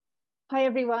Hi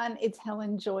everyone, it's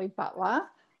Helen Joy Butler,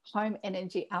 home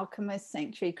energy alchemist,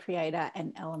 sanctuary creator,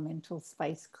 and elemental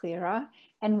space clearer.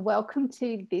 And welcome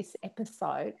to this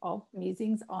episode of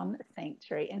Musings on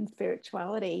Sanctuary and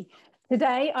Spirituality.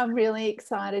 Today, I'm really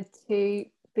excited to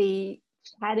be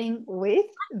chatting with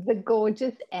the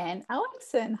gorgeous Anne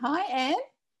Alexson. Hi, Anne.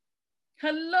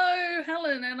 Hello,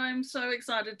 Helen, and I'm so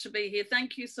excited to be here.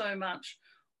 Thank you so much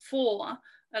for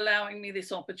allowing me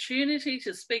this opportunity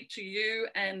to speak to you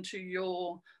and to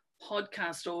your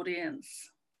podcast audience.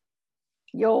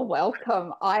 You're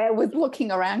welcome. I was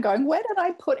looking around going, where did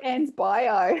I put Anne's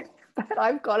bio? But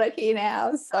I've got it here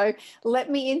now. So let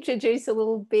me introduce a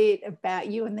little bit about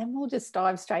you and then we'll just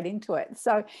dive straight into it.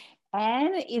 So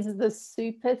Anne is the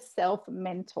super self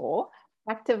mentor,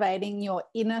 activating your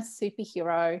inner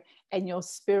superhero and your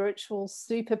spiritual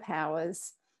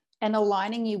superpowers and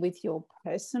aligning you with your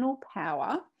personal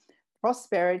power,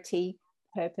 prosperity,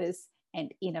 purpose,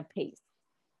 and inner peace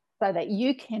so that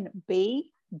you can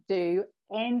be, do,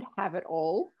 and have it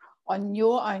all on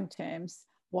your own terms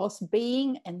whilst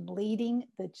being and leading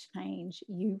the change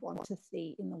you want to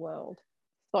see in the world.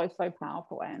 So, so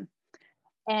powerful, Anne.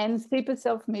 And Super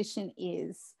Self Mission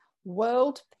is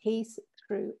world peace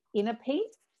through inner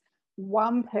peace,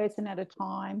 one person at a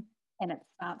time, and it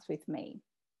starts with me.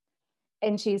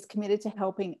 And she's committed to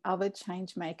helping other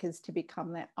change makers to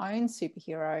become their own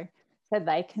superhero so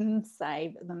they can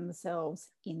save themselves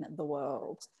in the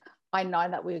world. I know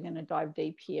that we're going to dive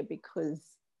deep here because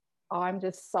I'm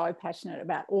just so passionate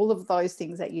about all of those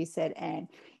things that you said, and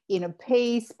inner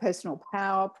peace, personal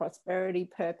power, prosperity,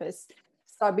 purpose.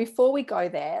 So before we go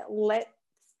there, let's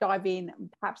dive in,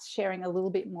 perhaps sharing a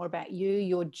little bit more about you,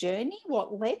 your journey,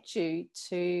 what led you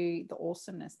to the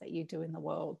awesomeness that you do in the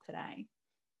world today.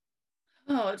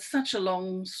 Oh, it's such a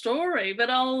long story, but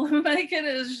I'll make it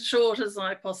as short as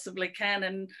I possibly can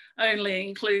and only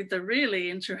include the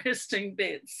really interesting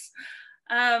bits.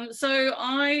 So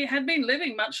I had been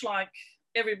living much like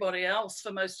everybody else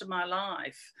for most of my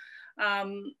life.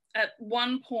 At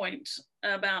one point,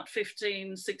 about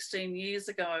 15, 16 years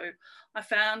ago, I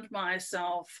found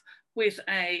myself with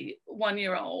a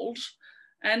 1-year-old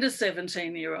and a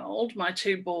 17-year-old, my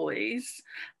two boys,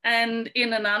 and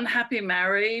in an unhappy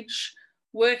marriage,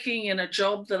 working in a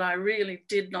job that I really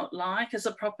did not like as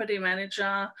a property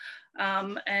manager,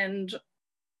 and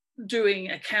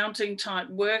doing accounting type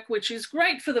work, which is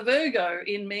great for the Virgo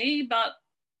in me, but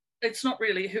it's not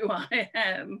really who I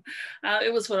am.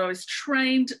 It was what I was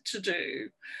trained to do.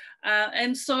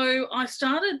 And so I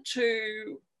started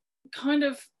to kind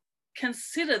of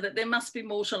consider that there must be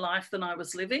more to life than I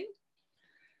was living.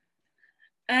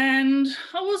 And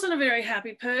I wasn't a very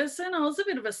happy person. I was a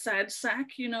bit of a sad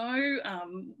sack,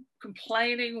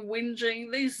 complaining,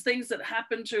 whinging, these things that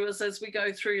happen to us as we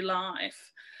go through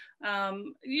life.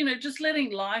 Just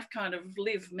letting life kind of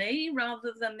live me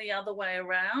rather than the other way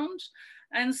around.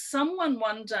 And someone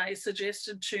one day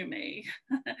suggested to me,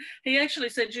 he actually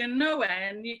said,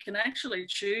 Anne, you can actually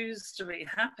choose to be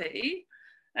happy.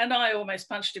 And I almost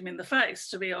punched him in the face,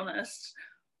 to be honest.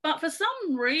 But for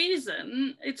some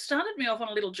reason, it started me off on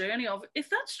a little journey of, if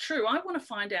that's true, I want to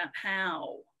find out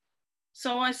how.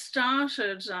 So I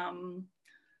started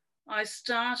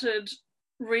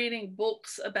reading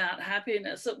books about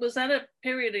happiness. It was at a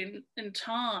period in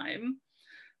time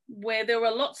where there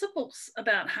were lots of books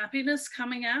about happiness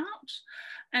coming out,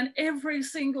 and every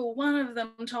single one of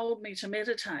them told me to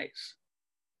meditate.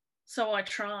 So I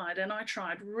tried, and I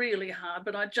tried really hard,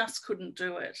 but I just couldn't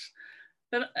do it.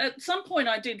 But at some point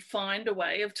I did find a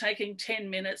way of taking 10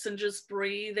 minutes and just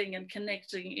breathing and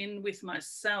connecting in with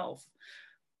myself.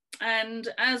 And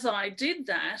as I did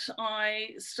that, I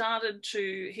started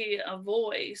to hear a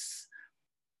voice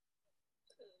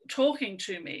talking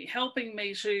to me, helping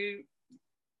me to,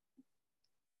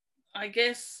 I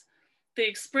guess, the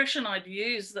expression I'd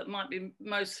use that might be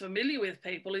most familiar with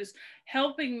people is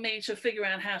helping me to figure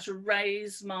out how to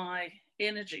raise my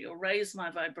energy or raise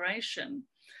my vibration.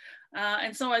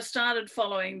 And so I started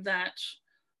following that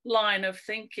line of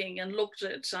thinking and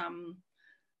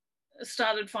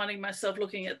started finding myself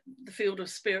looking at the field of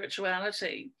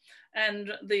spirituality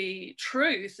and the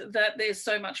truth that there's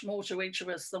so much more to each of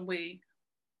us than we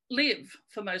live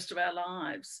for most of our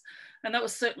lives. And that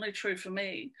was certainly true for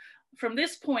me. From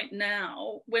this point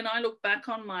now, when I look back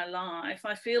on my life,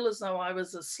 I feel as though I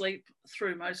was asleep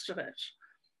through most of it.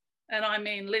 And I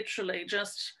mean, literally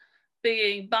just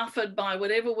being buffered by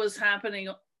whatever was happening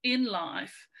in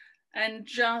life. And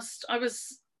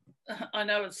I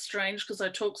know it's strange because I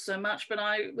talk so much, but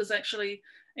I was actually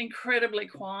incredibly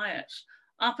quiet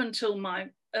up until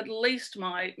at least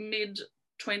my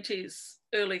mid-20s,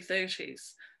 early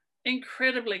 30s.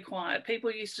 incredibly quiet.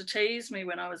 People used to tease me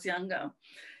when I was younger.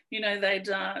 You know,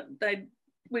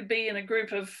 we'd be in a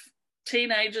group of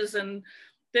teenagers, and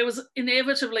there was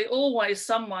inevitably always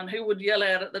someone who would yell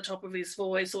out at the top of his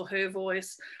voice or her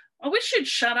voice, "I wish you'd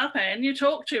shut up, Anne, you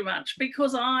talk too much,"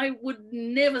 because I would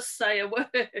never say a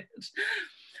word.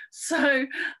 So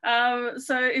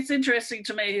it's interesting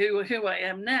to me who I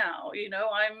am now. You know,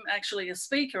 I'm actually a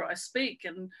speaker. I speak.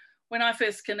 And when I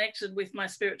first connected with my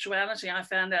spirituality, I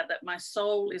found out that my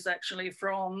soul is actually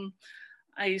from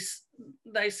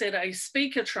they said a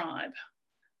speaker tribe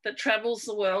that travels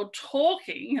the world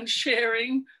talking and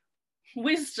sharing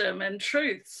wisdom and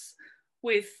truths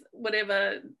with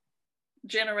whatever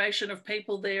generation of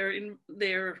people they're in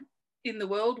the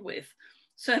world with.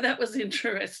 So that was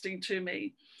interesting to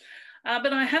me.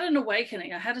 But I had an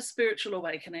awakening. I had a spiritual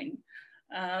awakening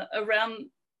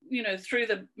around, you know, through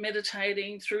the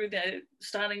meditating, through the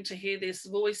starting to hear this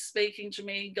voice speaking to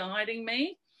me, guiding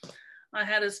me. I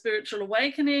had a spiritual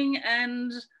awakening,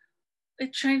 and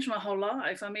it changed my whole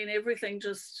life. I mean, everything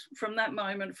just from that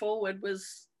moment forward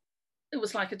was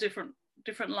like a different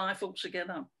life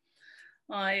altogether.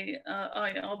 I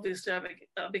obviously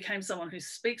became someone who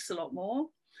speaks a lot more.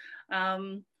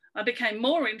 I became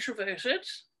more introverted,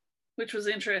 which was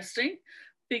interesting,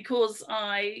 because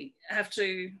I have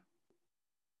to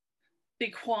be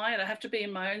quiet. I have to be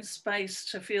in my own space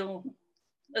to feel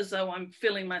as though I'm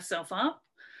filling myself up.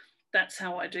 That's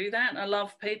how I do that. I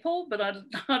love people, but I'd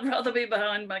rather be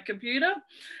behind my computer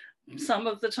some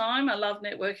of the time. I love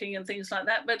networking and things like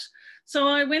that. But so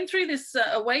I went through this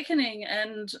awakening,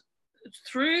 and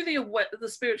through the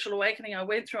spiritual awakening I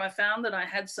went through, I found that I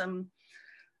had some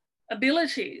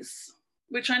abilities,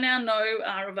 which I now know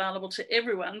are available to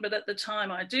everyone, but at the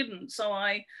time I didn't. So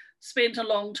I spent a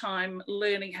long time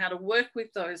learning how to work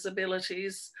with those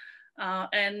abilities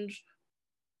and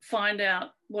find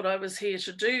out what I was here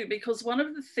to do. Because one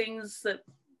of the things that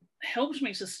helped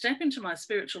me to step into my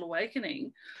spiritual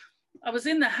awakening, I was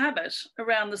in the habit,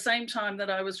 around the same time that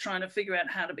I was trying to figure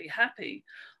out how to be happy,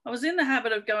 I was in the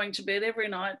habit of going to bed every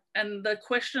night, and the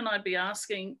question I'd be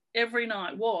asking every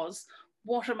night was,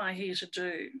 what am I here to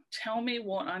do? Tell me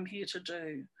what I'm here to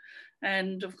do.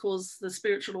 And of course, the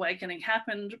spiritual awakening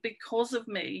happened because of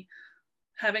me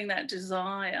having that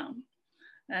desire.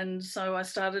 And so I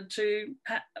started to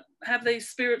have these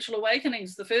spiritual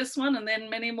awakenings, the first one, and then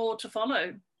many more to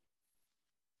follow.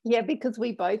 Yeah, because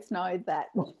we both know that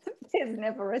there's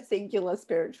never a singular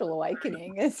spiritual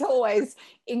awakening. It's always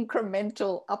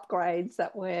incremental upgrades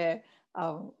that we're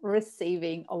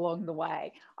receiving along the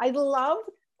way. I love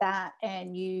that.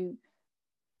 And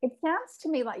it sounds to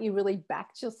me like you really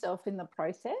backed yourself in the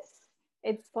process.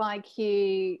 It's like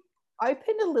you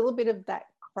opened a little bit of that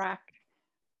crack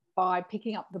by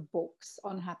picking up the books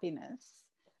on happiness,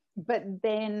 but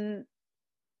then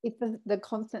if the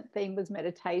constant theme was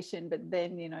meditation, but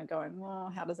then, you know, going, well,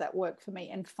 how does that work for me?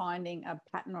 And finding a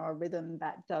pattern or a rhythm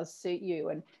that does suit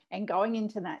you, and going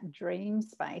into that dream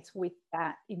space with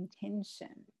that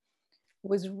intention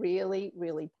was really,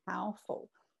 really powerful.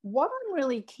 What I'm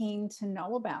really keen to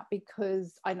know about,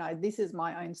 because I know this is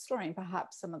my own story, and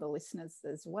perhaps some of the listeners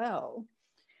as well,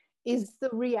 is the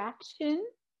reaction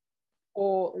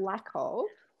or lack of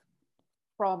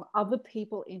from other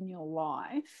people in your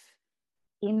life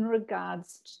in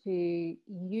regards to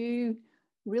you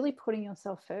really putting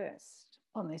yourself first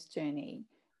on this journey.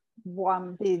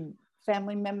 Did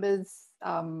family members,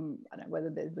 I don't know whether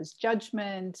there was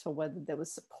judgment or whether there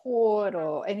was support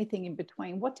or anything in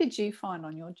between. What did you find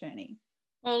on your journey?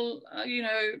 Well, you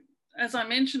know, as I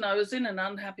mentioned, I was in an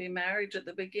unhappy marriage at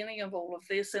the beginning of all of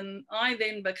this, and I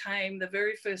then became the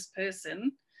very first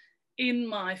person in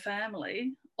my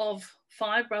family of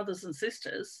 5 brothers and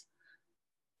sisters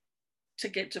to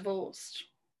get divorced.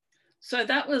 So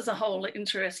that was a whole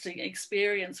interesting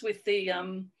experience with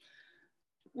the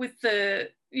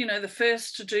you know, the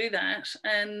first to do that,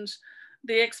 and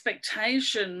the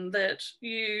expectation that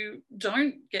you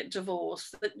don't get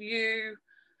divorced, that you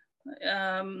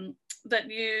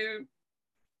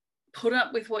put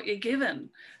up with what you're given.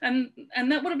 And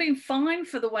that would have been fine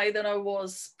for the way that I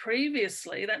was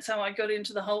previously. That's how I got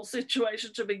into the whole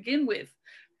situation to begin with,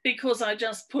 because I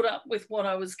just put up with what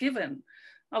I was given.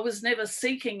 I was never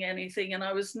seeking anything, and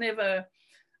I was never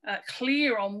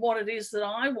clear on what it is that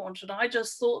I wanted. I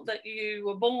just thought that you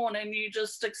were born and you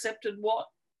just accepted what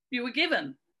you were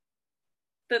given.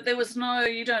 That there was no,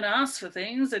 you don't ask for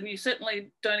things, and you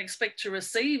certainly don't expect to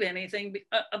receive anything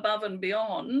above and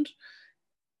beyond,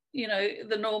 you know,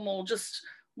 the normal just,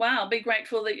 wow, be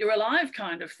grateful that you're alive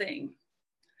kind of thing.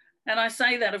 And I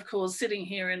say that, of course, sitting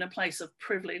here in a place of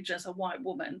privilege as a white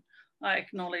woman, I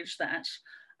acknowledge that.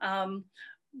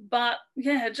 But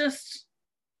yeah, just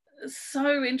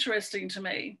so interesting to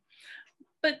me.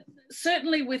 But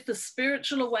certainly with the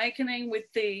spiritual awakening, with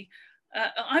the,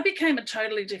 I became a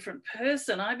totally different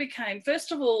person. I became,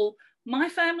 first of all, my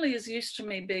family is used to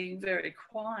me being very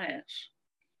quiet,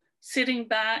 sitting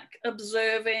back,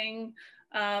 observing,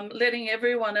 letting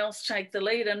everyone else take the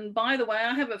lead. And by the way,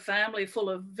 I have a family full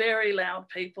of very loud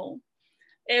people,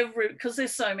 because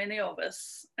there's so many of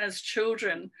us as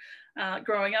children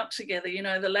growing up together. You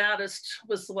know, the loudest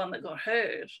was the one that got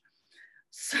heard.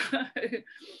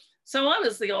 So I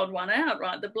was the odd one out,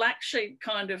 right? The black sheep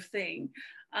kind of thing.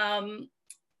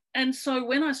 And so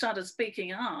when I started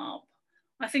speaking up,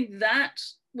 I think that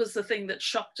was the thing that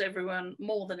shocked everyone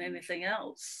more than anything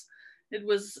else. It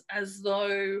was as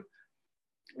though,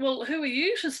 well, who are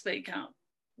you to speak up?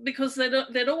 Because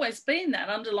there'd always been that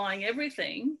underlying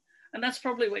everything. And that's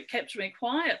probably what kept me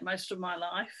quiet most of my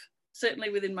life, certainly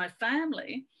within my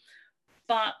family.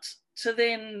 But to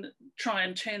then try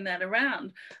and turn that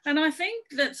around. And I think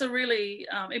that's a really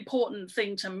important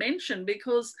thing to mention,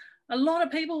 because a lot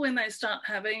of people, when they start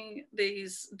having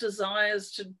these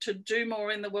desires to do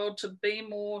more in the world, to be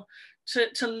more,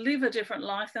 to live a different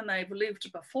life than they've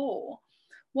lived before,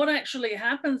 what actually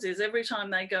happens is every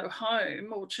time they go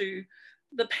home or to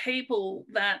the people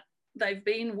that they've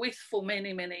been with for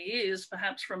many, many years,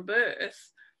 perhaps from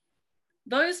birth,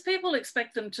 those people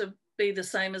expect them to be the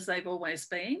same as they've always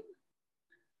been.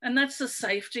 And that's a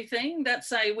safety thing.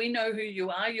 That's we know who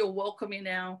you are. You're welcome in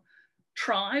our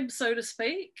tribe, so to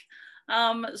speak.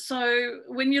 So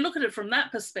when you look at it from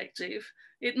that perspective,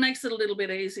 it makes it a little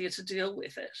bit easier to deal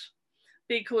with it,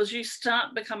 because you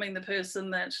start becoming the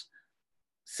person that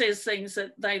says things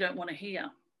that they don't want to hear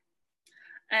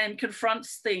and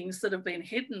confronts things that have been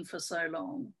hidden for so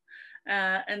long.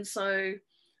 And so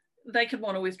they could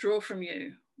want to withdraw from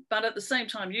you. But at the same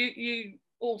time, you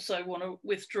also want to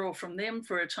withdraw from them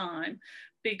for a time,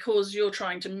 because you're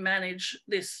trying to manage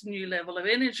this new level of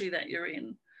energy that you're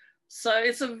in. So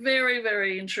it's a very,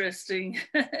 very interesting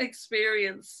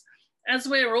experience, as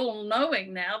we're all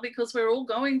knowing now, because we're all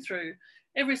going through,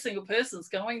 every single person's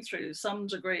going through some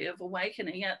degree of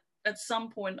awakening at some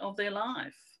point of their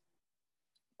life.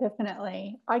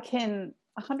 Definitely. I can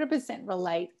 100%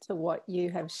 relate to what you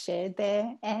have shared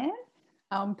there, Anne,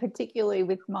 particularly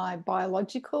with my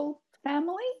biological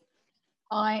family.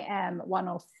 I am one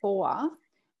of four,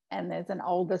 and there's an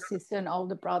older sister, an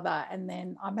older brother, and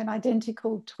then I'm an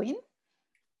identical twin.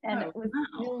 And it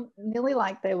was nearly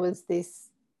like there was this,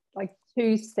 like,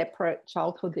 two separate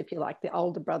childhoods, if you like, the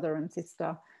older brother and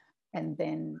sister, and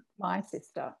then my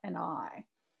sister and I.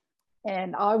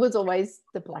 And I was always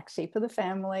the black sheep of the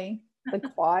family, the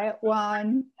quiet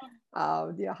one.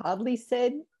 You hardly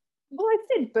said, well, I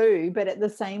said boo, but at the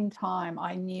same time,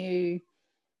 I knew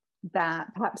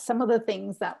that perhaps some of the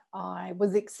things that I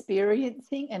was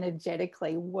experiencing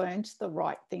energetically weren't the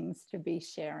right things to be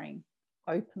sharing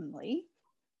openly,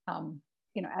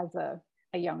 you know, as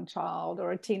a young child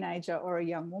or a teenager or a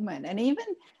young woman. And even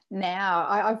now,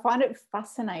 I find it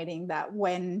fascinating that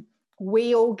when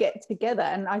we all get together,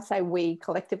 and I say we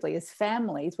collectively as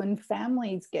families, when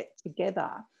families get together,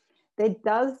 there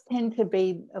does tend to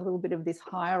be a little bit of this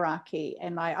hierarchy.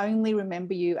 And I only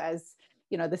remember you as,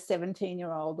 you know, the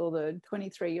 17-year-old or the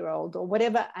 23-year-old or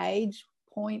whatever age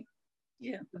point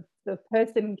the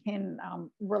person can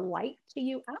relate to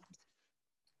you at.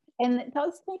 And it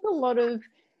does take a lot of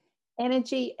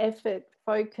energy, effort,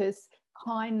 focus,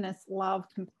 kindness, love,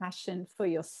 compassion for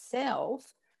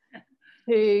yourself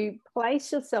to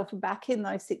place yourself back in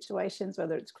those situations,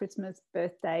 whether it's Christmas,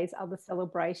 birthdays, other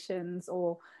celebrations,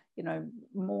 or, you know,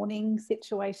 mourning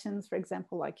situations, for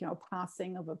example, like, you know,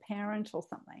 passing of a parent or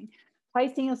something,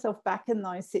 placing yourself back in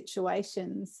those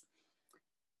situations,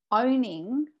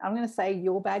 owning, I'm going to say,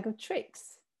 your bag of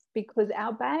tricks, because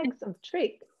our bags of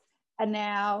tricks are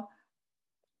now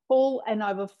full and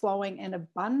overflowing and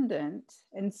abundant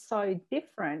and so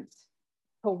different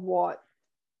to what,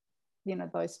 you know,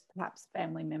 those perhaps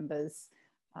family members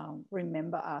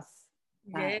remember us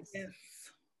as.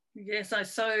 Yes. I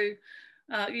so,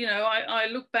 you know, I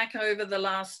look back over the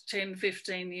last 10,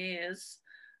 15 years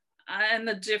and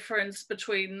the difference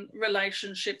between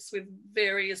relationships with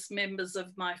various members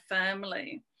of my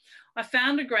family. I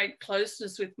found a great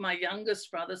closeness with my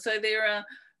youngest brother. So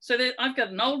I've got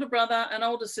an older brother, an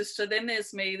older sister, then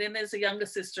there's me, then there's a younger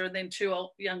sister, and then two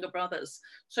younger brothers.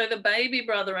 So the baby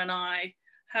brother and I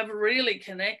have really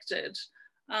connected.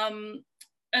 And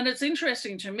it's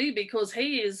interesting to me because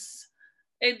he is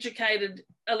educated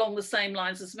along the same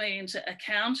lines as me into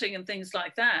accounting and things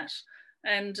like that.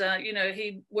 And, you know,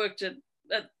 he worked at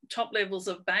top levels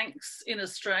of banks in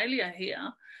Australia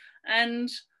here. And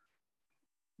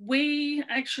we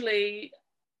actually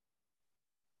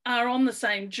are on the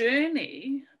same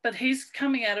journey, but he's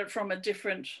coming at it from a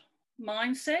different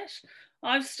mindset.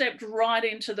 I've stepped right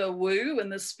into the woo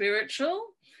and the spiritual,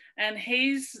 and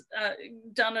he's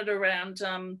done it around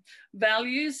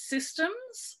values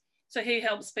systems. So he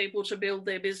helps people to build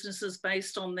their businesses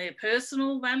based on their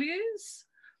personal values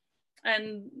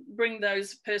and bring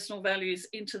those personal values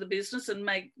into the business and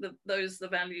make those the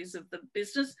values of the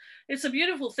business. It's a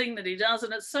beautiful thing that he does,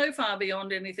 and it's so far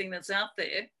beyond anything that's out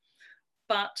there,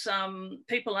 but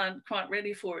people aren't quite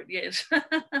ready for it yet.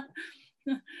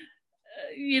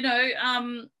 You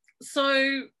know,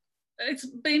 so it's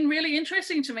been really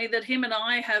interesting to me that him and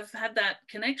I have had that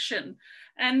connection.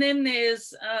 And then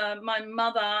there's my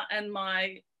mother and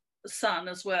my son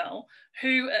as well,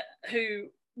 who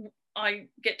I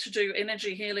get to do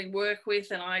energy healing work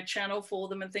with, and I channel for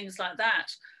them and things like that.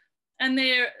 And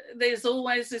there's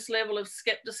always this level of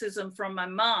skepticism from my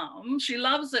mum. She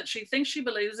loves it. She thinks she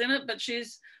believes in it, but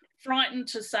she's frightened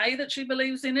to say that she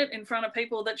believes in it in front of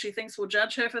people that she thinks will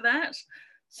judge her for that.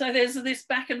 So there's this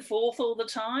back and forth all the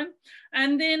time.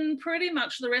 And then pretty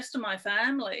much the rest of my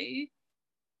family,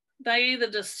 they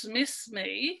either dismiss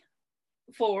me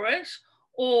for it,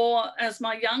 or as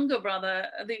my younger brother,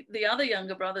 the other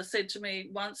younger brother said to me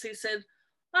once, he said,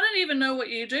 I don't even know what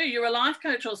you do. You're a life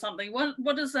coach or something.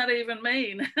 What does that even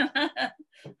mean?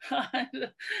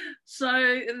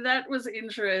 So that was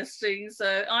interesting.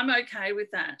 So I'm okay with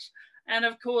that. And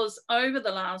of course, over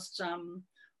the last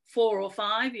 4 or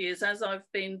 5 years, as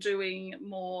I've been doing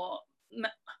more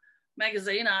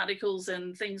magazine articles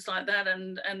and things like that,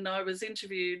 and I was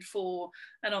interviewed for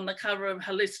and on the cover of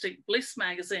Holistic Bliss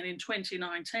magazine in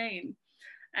 2019.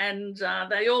 And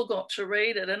they all got to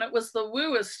read it, and it was the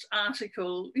wooest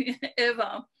article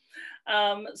ever.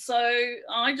 So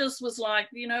I just was like,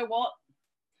 you know what?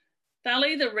 They'll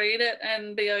either read it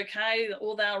and be okay,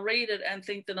 or they'll read it and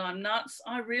think that I'm nuts.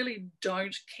 I really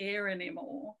don't care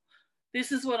anymore.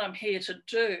 This is what I'm here to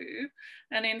do.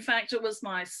 And in fact, it was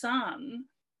my son.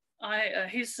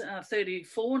 He's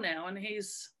 34 now, and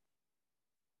he's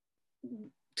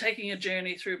taking a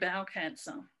journey through bowel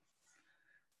cancer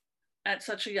at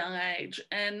such a young age.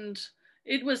 And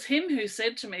it was him who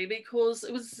said to me, because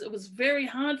it was very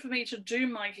hard for me to do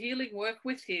my healing work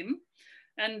with him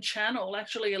and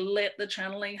actually let the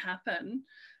channeling happen,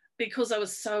 because I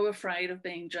was so afraid of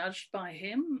being judged by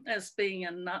him as being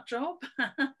a nut job.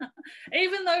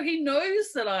 Even though he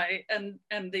knows that I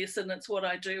am this and it's what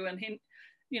I do, and he,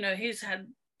 you know, he's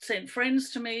sent friends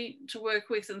to me to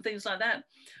work with and things like that.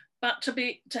 But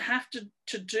to have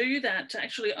to do that, to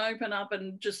actually open up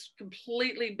and just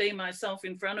completely be myself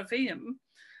in front of him,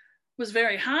 was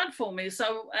very hard for me.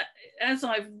 So as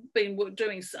I've been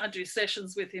doing, I do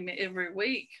sessions with him every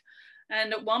week.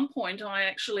 And at one point I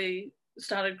actually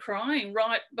started crying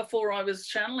right before I was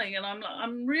channeling. And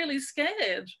I'm really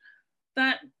scared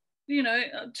that, you know,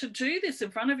 to do this in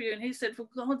front of you. And he said, for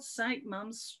God's sake,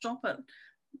 Mum, stop it.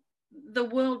 The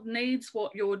world needs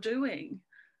what you're doing.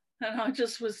 And I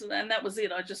just was, and that was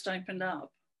it. I just opened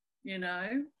up, you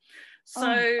know.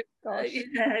 So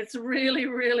yeah, it's really,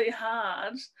 really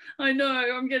hard. I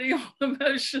know I'm getting all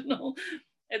emotional.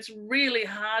 It's really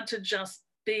hard to just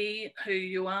be who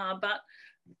you are. But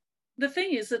the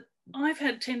thing is that I've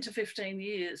had 10 to 15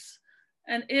 years,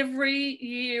 and every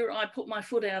year I put my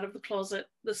foot out of the closet,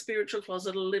 the spiritual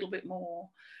closet, a little bit more.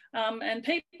 And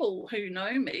people who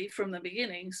know me from the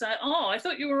beginning say, oh, I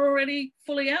thought you were already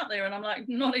fully out there. And I'm like,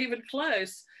 not even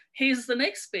close. Here's the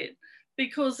next bit,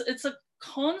 because it's a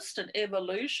constant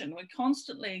evolution. We're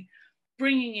constantly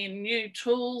bringing in new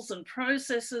tools and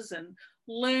processes and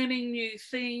learning new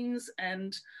things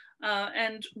and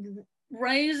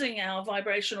raising our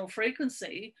vibrational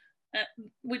frequency,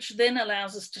 which then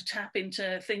allows us to tap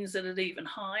into things at an even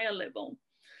higher level.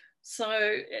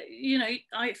 So, you know,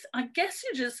 I guess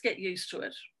you just get used to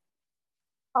it.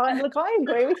 Oh, look, I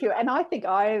agree with you. And I think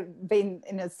I've been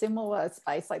in a similar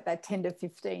space like that 10 to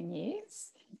 15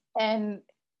 years. And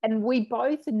we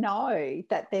both know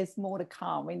that there's more to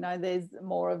come. We know there's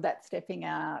more of that stepping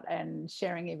out and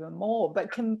sharing even more.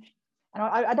 But and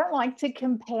I don't like to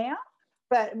compare,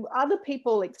 but other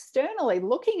people externally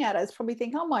looking at us probably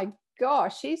think, oh my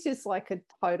gosh, she's just like a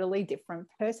totally different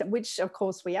person, which of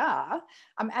course we are,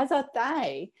 as are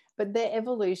they, but their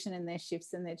evolution and their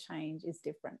shifts and their change is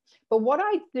different. But what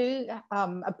I do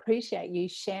appreciate you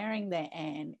sharing there,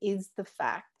 Anne, is the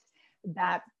fact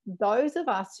that those of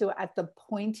us who are at the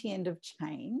pointy end of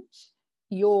change,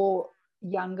 your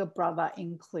younger brother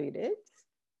included,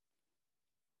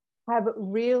 have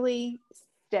really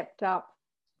stepped up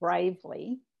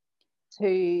bravely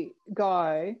to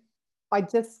go, I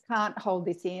just can't hold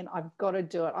this in. I've got to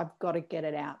do it. I've got to get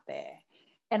it out there.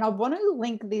 And I want to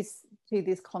link this to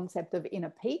this concept of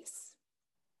inner peace,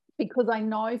 because I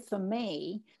know for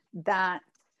me that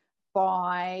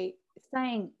by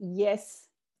saying yes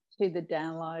to the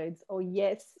downloads, or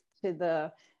yes to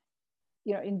the,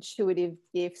 you know, intuitive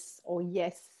gifts, or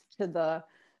yes to the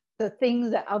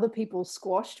things that other people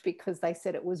squashed because they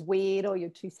said it was weird, or you're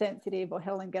too sensitive, or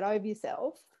Helen, get over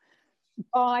yourself,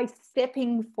 by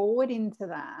stepping forward into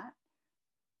that,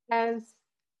 as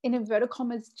in inverted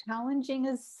commas, challenging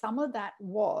as some of that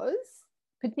was,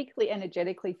 particularly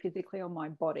energetically, physically on my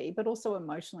body, but also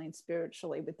emotionally and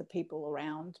spiritually with the people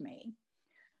around me,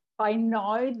 I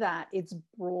know that it's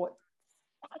brought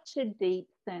such a deep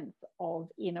sense of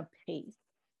inner peace.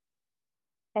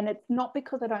 And it's not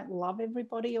because I don't love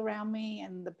everybody around me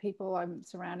and the people I'm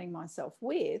surrounding myself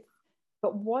with,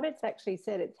 but what it's actually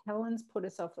said, it's Helen's put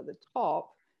herself at the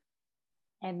top,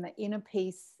 and the inner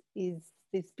peace is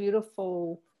this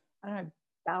beautiful, I don't know,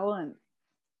 balance.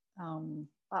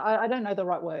 I don't know the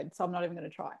right word, so I'm not even going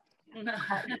to try. And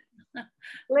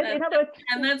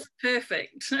that's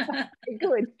perfect.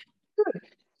 Good.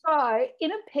 So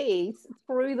inner peace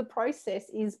through the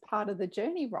process is part of the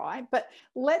journey, right? But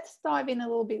let's dive in a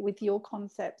little bit with your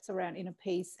concepts around inner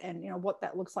peace, and, you know, what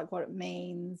that looks like, what it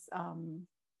means,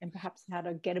 and perhaps how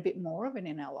to get a bit more of it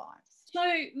in our lives. So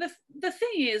the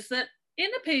thing is that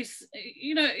inner peace,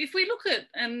 you know, if we look at,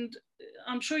 and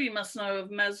I'm sure you must know of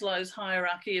Maslow's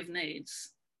hierarchy of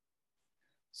needs.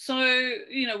 So,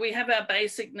 you know, we have our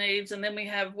basic needs, and then we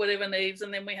have whatever needs,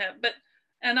 and then we have,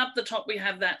 and up the top we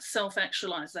have that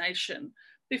self-actualization.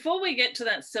 Before we get to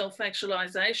that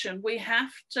self-actualization, we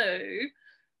have to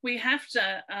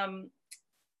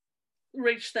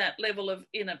reach that level of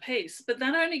inner peace. But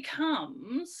that only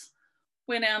comes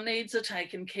when our needs are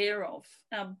taken care of,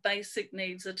 our basic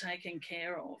needs are taken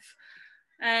care of.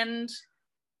 And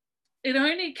it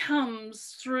only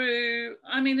comes through,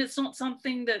 I mean, it's not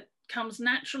something that comes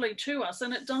naturally to us,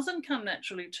 and it doesn't come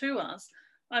naturally to us.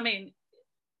 I mean,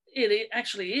 it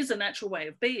actually is a natural way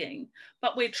of being,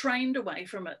 but we're trained away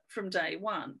from it from day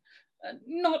one.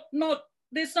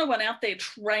 There's no one out there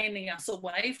training us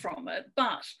away from it,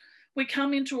 but we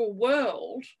come into a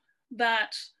world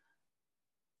that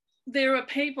there are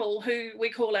people who we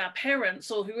call our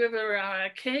parents, or whoever are our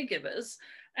caregivers,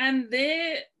 and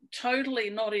they're totally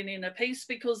not in inner peace,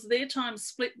 because their time's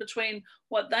split between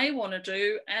what they want to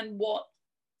do and what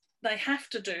they have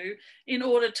to do in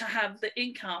order to have the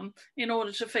income, in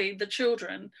order to feed the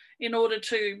children, in order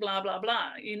to blah, blah,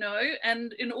 blah, you know,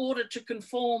 and in order to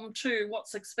conform to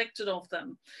what's expected of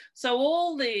them. So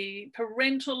all the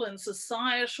parental and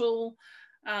societal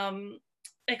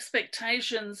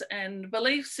expectations and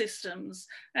belief systems,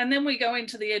 and then we go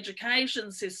into the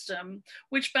education system,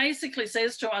 which basically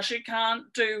says to us, you can't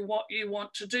do what you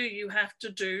want to do, you have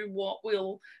to do what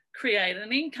will create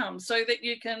an income so that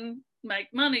you can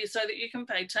make money, so that you can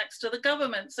pay tax to the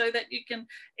government, so that you can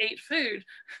eat food.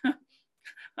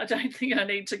 I don't think I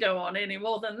need to go on any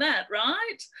more than that,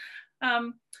 right?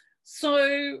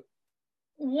 So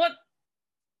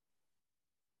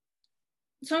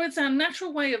it's our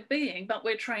natural way of being, but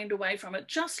we're trained away from it,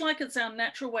 just like it's our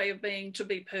natural way of being to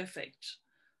be perfect.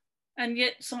 And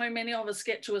yet so many of us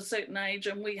get to a certain age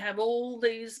and we have all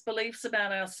these beliefs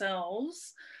about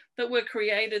ourselves that were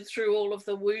created through all of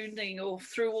the wounding, or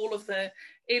through all of the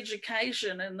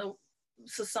education and the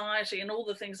society and all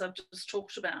the things I've just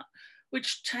talked about,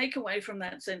 which take away from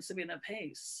that sense of inner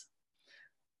peace.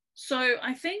 So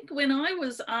I think when I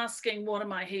was asking, what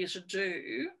am I here to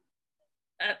do,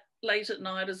 late at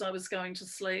night as I was going to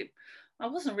sleep, I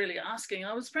wasn't really asking,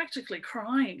 I was practically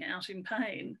crying out in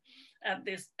pain at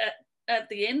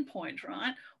the end point,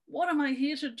 right? What am I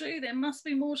here to do? There must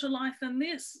be more to life than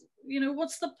this. You know,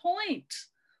 what's the point?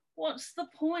 What's the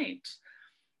point?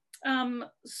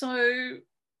 So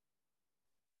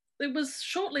it was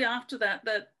shortly after that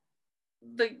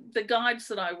the guides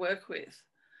that I work with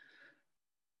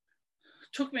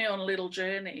took me on a little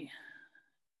journey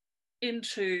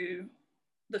into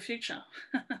the future.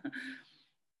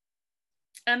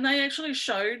 And they actually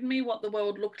showed me what the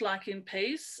world looked like in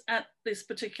peace at this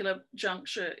particular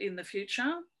juncture in the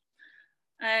future.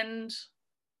 And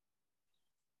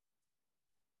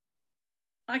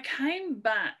I came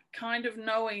back kind of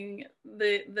knowing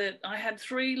that I had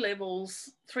three levels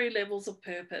of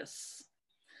purpose,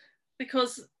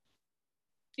 because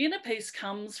inner peace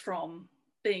comes from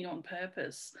being on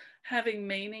purpose, having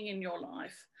meaning in your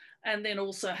life, and then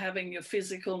also having your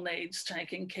physical needs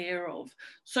taken care of,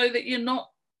 so that you're not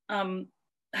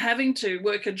having to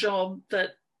work a job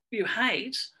that you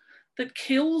hate, that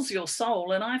kills your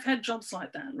soul. And I've had jobs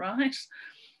like that, right?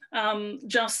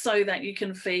 Just so that you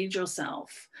can feed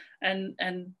yourself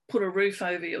and put a roof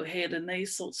over your head and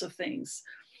these sorts of things.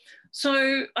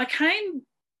 So I came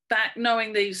back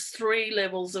knowing these 3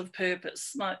 levels of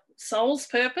purpose: my soul's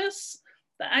purpose,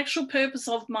 the actual purpose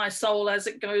of my soul as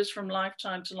it goes from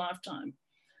lifetime to lifetime,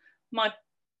 my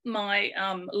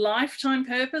lifetime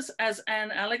purpose as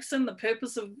Anne Alexson, the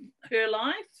purpose of her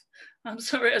life. I'm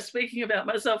sorry I'm speaking about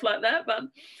myself like that, but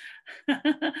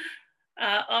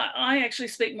I actually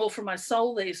speak more from my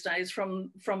soul these days,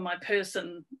 from my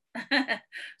person.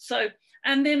 So,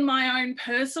 and then my own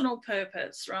personal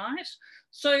purpose, right?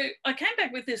 So I came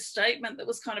back with this statement that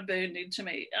was kind of burned into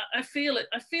me. I feel it.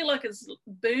 I feel like it's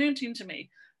burnt into me.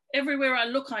 Everywhere I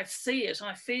look, I see it.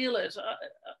 I feel it.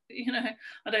 You know,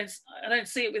 I don't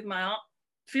see it with my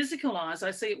physical eyes.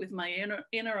 I see it with my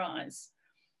inner eyes.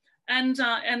 And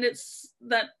it's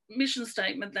that mission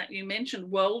statement that you mentioned: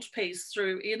 world peace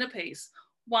through inner peace,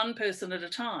 one person at a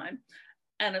time,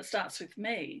 and it starts with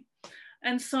me.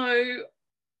 And so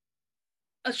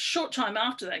a short time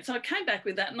after that, so I came back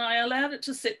with that and I allowed it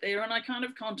to sit there and I kind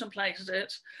of contemplated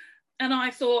it. And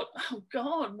I thought, oh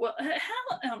God,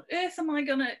 how on earth am I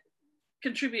going to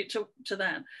contribute to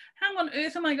that? How on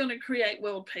earth am I going to create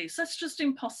world peace? That's just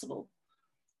impossible.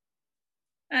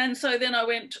 And so then I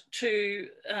went to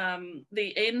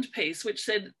the end piece, which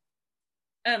said,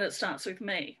 and it starts with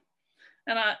me.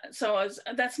 And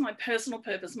that's my personal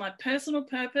purpose. My personal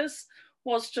purpose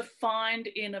was to find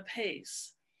inner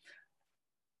peace,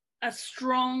 a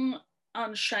strong,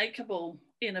 unshakable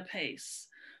inner peace,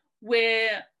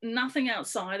 where nothing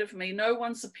outside of me, no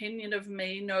one's opinion of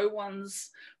me, no one's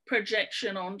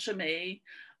projection onto me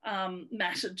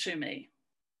mattered to me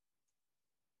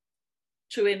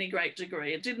to any great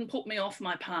degree. It didn't put me off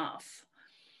my path.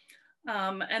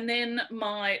 And then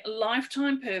my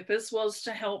lifetime purpose was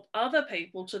to help other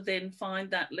people to then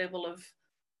find that level of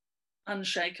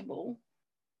unshakable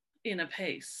inner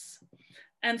peace.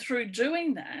 And through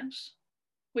doing that,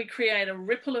 we create a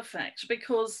ripple effect,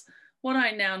 because what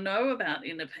I now know about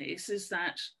inner peace is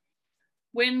that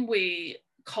when we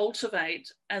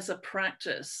cultivate as a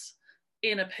practice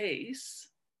inner peace,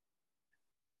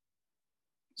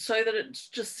 so that it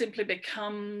just simply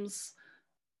becomes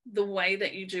the way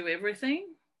that you do everything,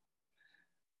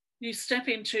 you step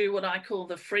into what I call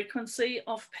the frequency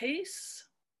of peace.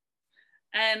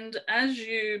 And as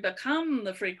you become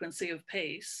the frequency of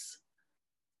peace,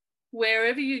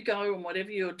 wherever you go and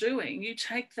whatever you're doing, you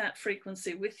take that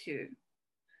frequency with you.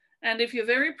 And if you're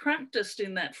very practiced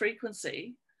in that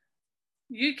frequency,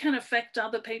 you can affect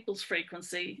other people's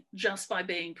frequency just by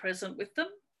being present with them.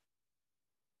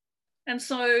 And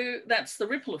so that's the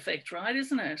ripple effect, right?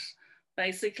 Isn't it?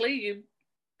 Basically, you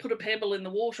put a pebble in the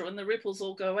water and the ripples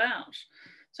all go out.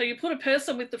 So you put a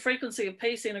person with the frequency of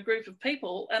peace in a group of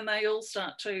people and they all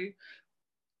start to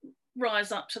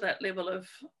rise up to that level of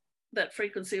that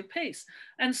frequency of peace.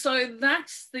 And so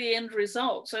that's the end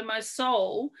result. So my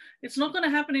soul, it's not going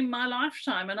to happen in my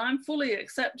lifetime, and I'm fully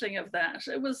accepting of that.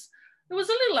 It was a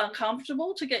little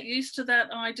uncomfortable to get used to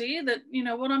that idea that, you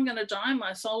know what, I'm going to die,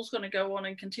 my soul's going to go on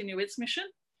and continue its mission.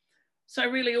 So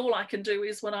really all I can do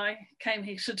is what I came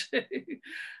here to do.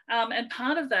 And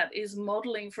part of that is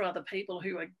modeling for other people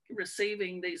who are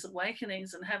receiving these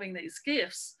awakenings and having these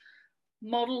gifts,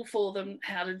 model for them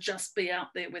how to just be out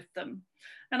there with them.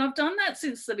 And I've done that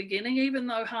since the beginning, even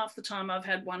though half the time I've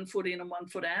had one foot in and one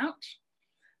foot out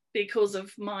because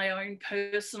of my own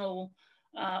personal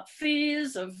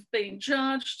fears of being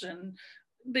judged and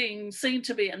being seen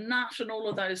to be a nut and all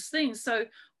of those things. So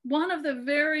one of the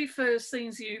very first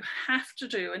things you have to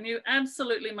do, and you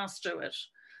absolutely must do it,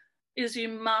 is you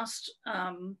must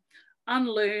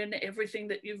unlearn everything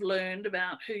that you've learned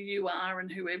about who you are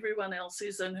and who everyone else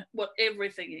is and what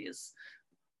everything is.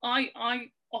 I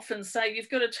often say you've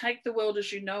got to take the world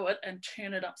as you know it and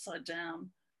turn it upside down.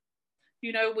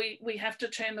 You know, we have to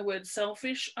turn the word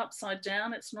selfish upside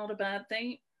down. It's not a bad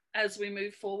thing as we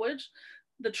move forward.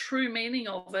 The true meaning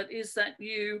of it is that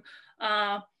you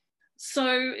are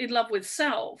so in love with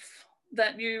self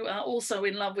that you are also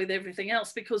in love with everything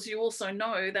else, because you also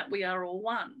know that we are all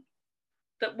one.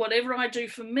 That whatever I do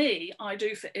for me, I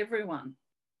do for everyone.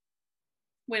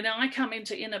 When I come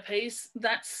into inner peace,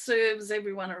 that serves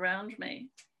everyone around me.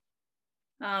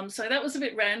 So that was a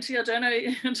bit ranty. I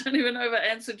don't even know if I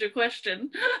answered your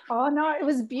question. Oh no, it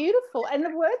was beautiful. And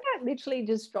the word that literally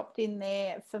just dropped in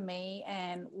there for me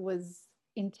and was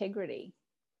integrity.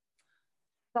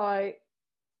 So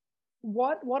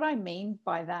what I mean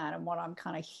by that, and what I'm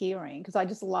kind of hearing, because I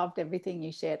just loved everything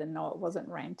you shared, and no, it wasn't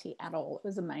ranty at all, it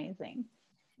was amazing,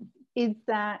 is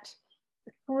that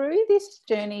through this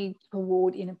journey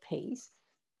toward inner peace,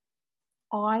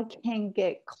 I can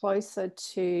get closer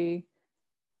to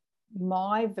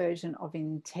my version of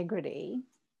integrity.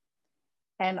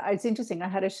 And it's interesting, I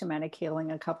had a shamanic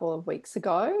healing a couple of weeks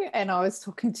ago, and I was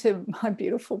talking to my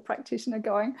beautiful practitioner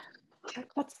going,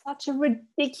 I've got such a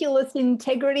ridiculous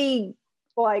integrity,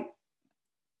 like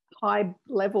high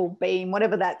level beam,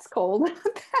 whatever that's called,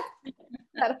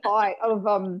 that height of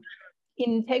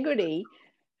integrity.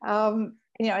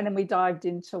 You know, and then we dived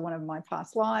into one of my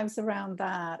past lives around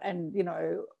that, and, you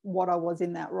know, what I was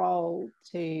in that role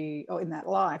to, or in that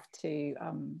life to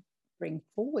bring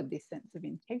forward this sense of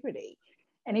integrity.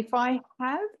 And if I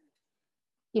have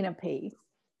inner peace,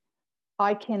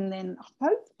 I can then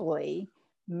hopefully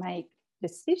make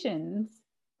decisions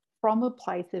from a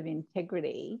place of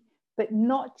integrity, but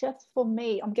not just for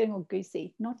me. I'm getting all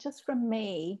goosey, not just from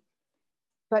me,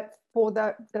 but for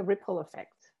the ripple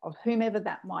effect of whomever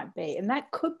that might be. And that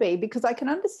could be, because I can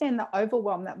understand the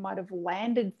overwhelm that might have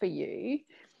landed for you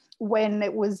when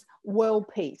it was world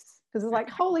peace. Because it's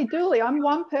like, holy dooly, I'm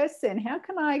one person. How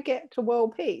can I get to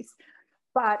world peace?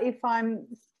 But if I'm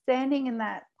standing in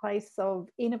that place of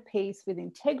inner peace with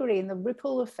integrity and the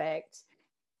ripple effect,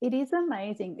 it is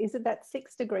amazing. Is it that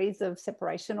 6 degrees of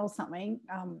separation or something?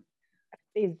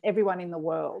 Is everyone in the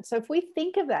world. So if we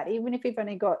think of that, even if we've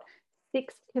only got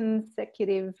 6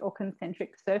 consecutive or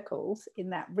concentric circles in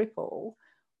that ripple,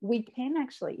 we can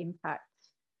actually impact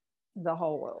the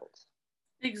whole world.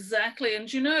 Exactly.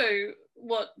 And you know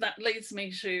what that leads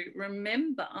me to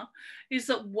remember is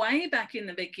that way back in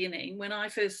the beginning, when I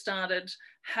first started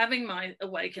having my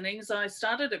awakenings, I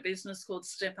started a business called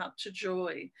Step Up to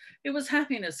Joy. It was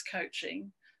happiness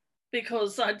coaching,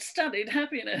 because I'd studied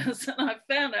happiness and I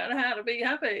found out how to be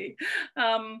happy.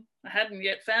 I hadn't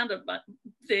yet found it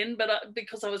then, but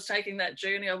because I was taking that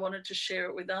journey, I wanted to share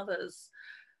it with others.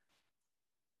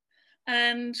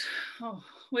 And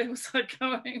where was I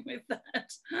going with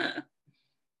that?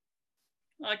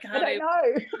 I can't even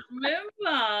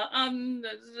remember.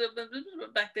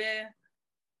 Back there.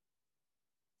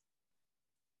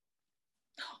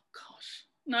 Oh gosh,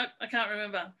 no, I can't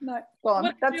remember. No, go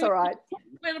on. That's all right.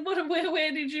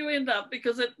 Where did you end up?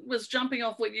 Because it was jumping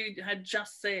off what you had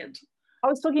just said. I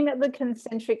was talking about the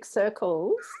concentric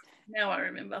circles. Now I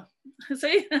remember.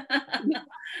 See?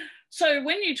 So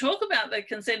when you talk about the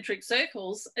concentric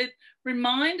circles, it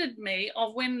reminded me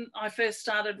of when I first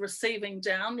started receiving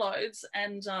downloads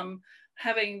and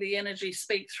having the energy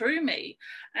speak through me.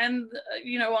 And,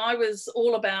 you know, I was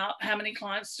all about how many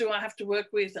clients do I have to work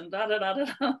with and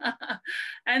da-da-da-da-da.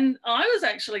 And I was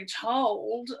actually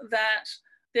told that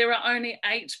there are only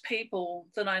 8 people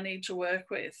that I need to work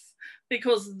with,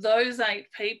 because those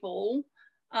 8 people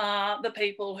are the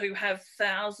people who have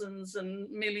thousands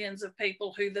and millions of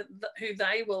people who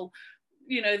they will,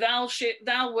 you know,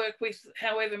 they'll work with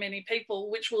however many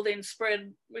people, which will then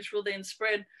spread.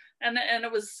 And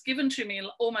it was given to me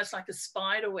almost like a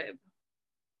spider web.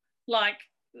 Like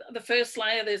the first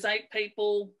layer, there's 8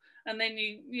 people, and then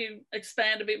you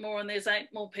expand a bit more and there's 8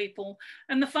 more people.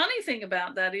 And the funny thing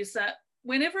about that is that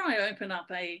whenever I open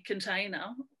up a container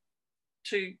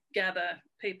to gather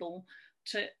people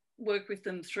to work with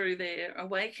them through their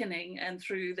awakening and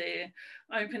through their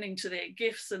opening to their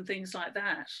gifts and things like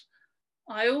that,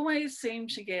 I always seem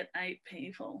to get 8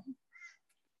 people.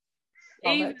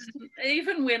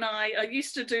 Even when I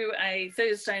used to do a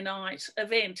Thursday night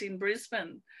event in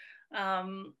Brisbane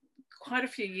quite a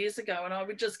few years ago, and I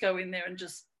would just go in there and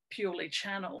just purely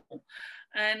channel.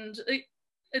 And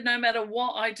no matter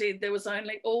what I did, there was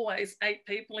always 8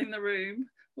 people in the room.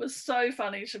 It was so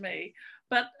funny to me.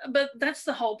 But that's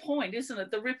the whole point, isn't it?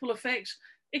 The ripple effect.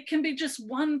 It can be just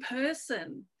one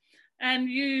person, and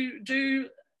you do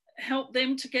help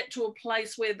them to get to a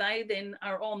place where they then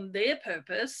are on their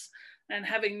purpose and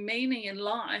having meaning in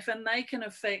life, and they can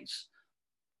affect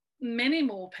many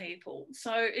more people.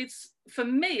 So it's, for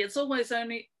me, it's always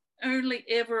only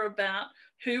ever about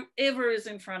whoever is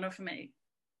in front of me,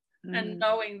 and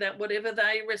knowing that whatever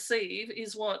they receive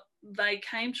is what they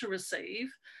came to receive,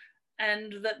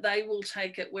 and that they will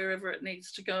take it wherever it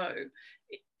needs to go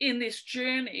in this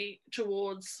journey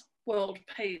towards world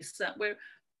peace.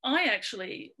 I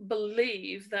actually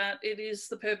believe that it is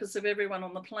the purpose of everyone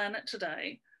on the planet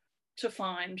today to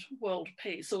find world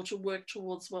peace, or to work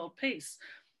towards world peace.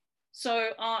 So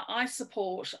I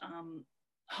support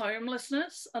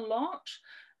homelessness a lot.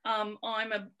 I'm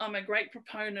a great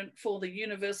proponent for the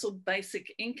universal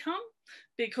basic income,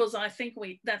 because I think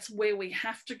that's where we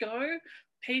have to go.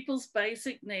 People's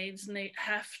basic needs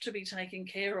have to be taken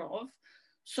care of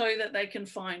so that they can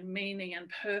find meaning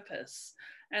and purpose.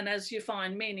 And as you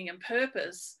find meaning and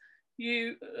purpose,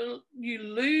 you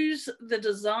lose the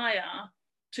desire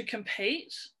to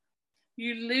compete.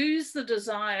 You lose the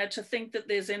desire to think that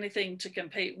there's anything to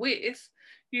compete with.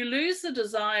 You lose the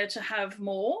desire to have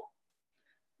more.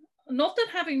 Not that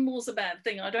having more is a bad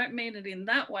thing. I don't mean it in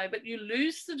that way, but you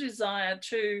lose the desire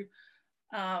to,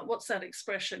 what's that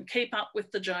expression? Keep up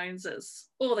with the Joneses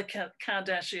or the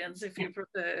Kardashians, if you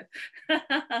prefer.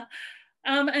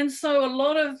 And so a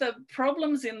lot of the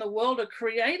problems in the world are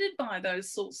created by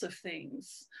those sorts of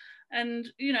things. And,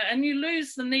 you know, and you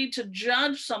lose the need to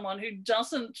judge someone who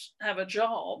doesn't have a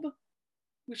job,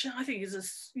 which I think is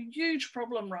a huge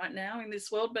problem right now in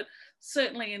this world, but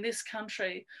certainly in this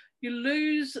country. You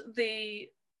lose the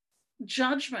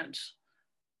judgment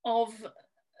of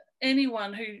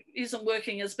anyone who isn't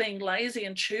working as being lazy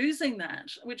and choosing that,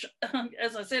 which,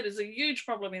 as I said, is a huge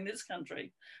problem in this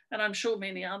country, and I'm sure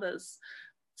many others.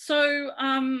 So,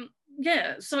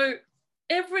 yeah, so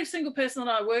every single person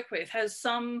that I work with has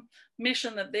some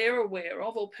mission that they're aware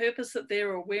of or purpose that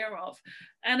they're aware of.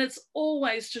 And it's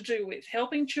always to do with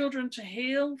helping children to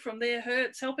heal from their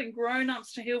hurts, helping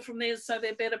grown-ups to heal from theirs so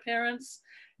they're better parents,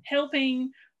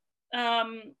 helping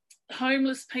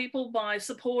homeless people by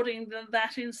supporting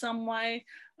that in some way.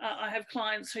 I have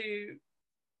clients who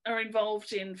are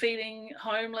involved in feeding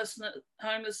homeless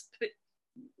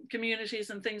communities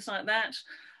and things like that,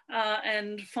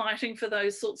 and fighting for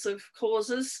those sorts of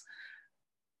causes.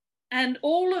 And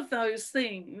all of those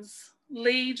things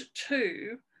lead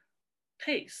to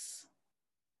peace,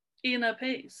 inner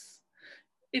peace.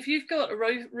 If you've got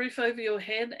a roof over your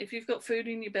head, if you've got food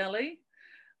in your belly,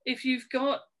 if you've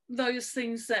got those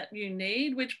things that you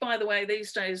need, which, by the way,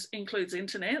 these days includes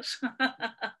internet,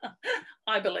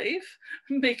 I believe,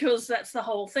 because that's the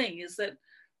whole thing, is that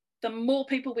the more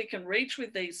people we can reach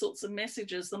with these sorts of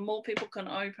messages, the more people can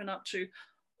open up to,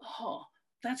 oh,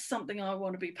 that's something I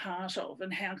want to be part of,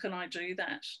 and how can I do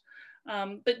that?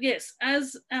 But yes,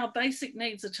 as our basic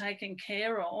needs are taken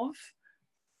care of,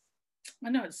 I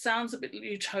know it sounds a bit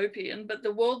utopian, but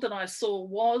the world that I saw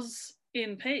was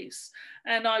in peace.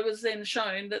 And I was then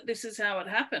shown that this is how it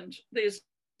happened.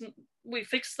 We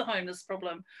fixed the homeless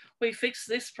problem. We fixed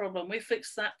this problem. We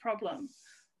fixed that problem.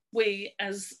 We,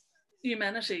 as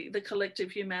humanity, the collective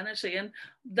humanity. And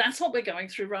that's what we're going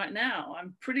through right now.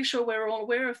 I'm pretty sure we're all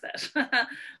aware of that.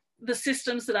 The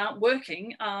systems that aren't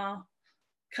working are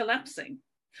collapsing.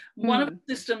 One of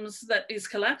the systems that is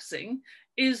collapsing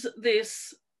is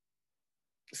this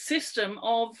system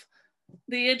of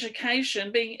the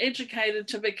education, being educated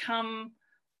to become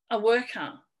a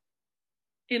worker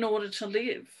in order to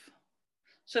live.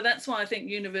 So that's why I think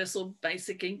universal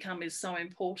basic income is so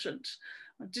important.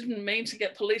 I didn't mean to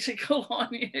get political on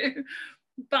you,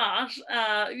 but,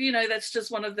 you know, that's just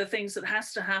one of the things that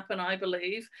has to happen, I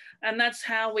believe. And that's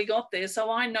how we got there. So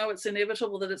I know it's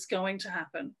inevitable that it's going to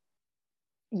happen.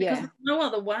 Yeah. Because there's no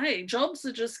other way. Jobs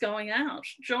are just going out.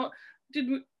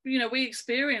 We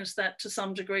experienced that to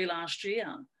some degree last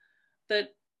year, that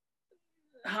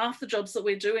half the jobs that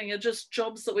we're doing are just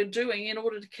jobs that we're doing in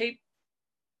order to keep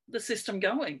the system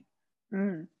going.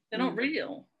 They're not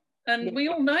real. And we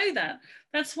all know that.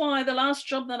 That's why the last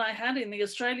job that I had in the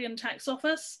Australian Tax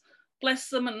Office, bless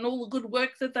them and all the good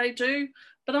work that they do,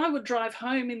 but I would drive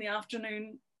home in the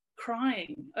afternoon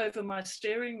crying over my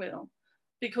steering wheel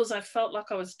because I felt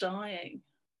like I was dying.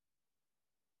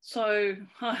 So,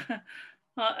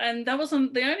 and that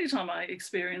wasn't the only time I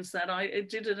experienced that. I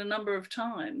did it a number of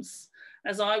times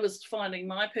as I was finding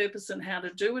my purpose and how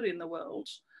to do it in the world.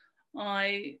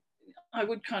 I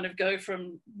would kind of go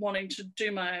from wanting to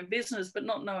do my own business but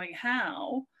not knowing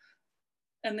how,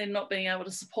 and then not being able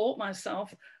to support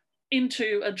myself,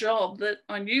 into a job that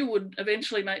I knew would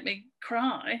eventually make me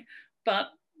cry, but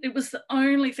it was the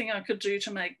only thing I could do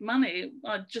to make money.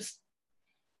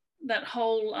 That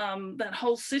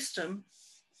whole system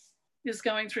is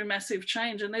going through massive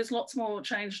change, and there's lots more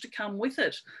change to come with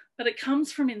it, but it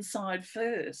comes from inside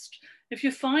first. If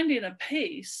you find inner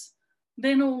peace,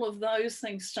 then all of those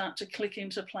things start to click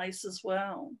into place as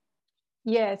well.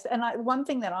 Yes, and one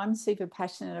thing that I'm super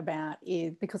passionate about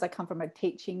is, because I come from a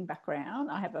teaching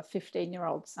background, I have a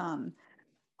 15-year-old son,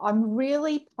 I'm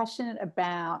really passionate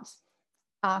about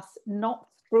us not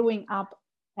screwing up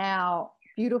our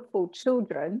beautiful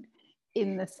children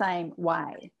in the same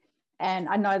way. And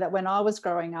I know that when I was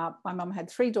growing up, my mum had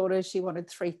 3 daughters. She wanted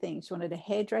 3 things. She wanted a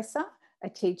hairdresser, a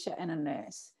teacher, and a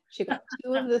nurse. She got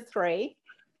 2 of the 3.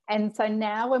 And so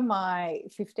now when my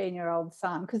 15-year-old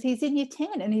son, because he's in year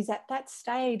 10 and he's at that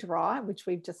stage, right, which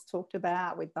we've just talked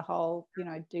about with the whole,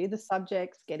 do the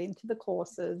subjects, get into the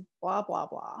courses, blah, blah,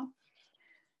 blah.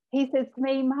 He says to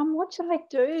me, Mum, what should I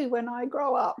do when I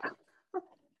grow up?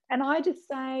 And I just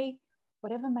say,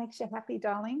 whatever makes you happy,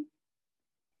 darling.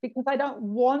 Because I don't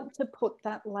want to put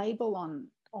that label on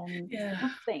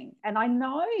something. And I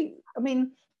know, I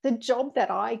mean, the job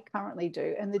that I currently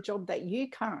do and the job that you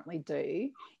currently do,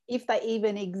 if they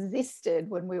even existed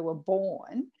when we were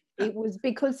born, it was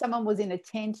because someone was in a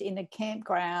tent in a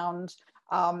campground,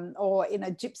 or in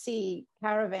a gypsy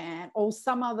caravan, or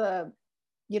some other,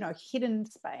 you know, hidden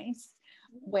space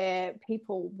where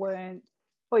people weren't,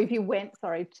 or if you went,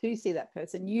 sorry, to see that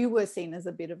person, you were seen as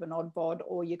a bit of an odd bod,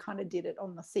 or you kind of did it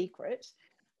on the secret.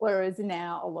 Whereas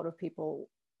now a lot of people,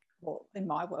 well, in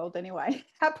my world anyway,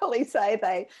 happily say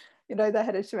they, you know, they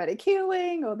had a traumatic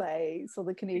healing, or they saw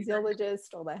the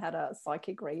kinesiologist, or they had a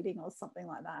psychic reading or something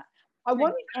like that. I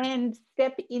want to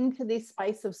step into this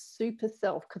space of super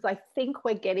self, because I think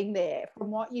we're getting there from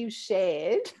what you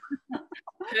shared.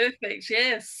 Perfect,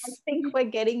 yes. I think we're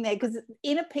getting there, because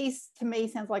inner peace to me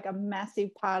sounds like a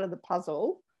massive part of the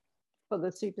puzzle for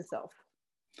the super self.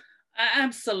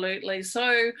 Absolutely.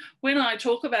 So when I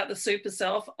talk about the super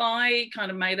self, I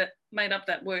kind of made up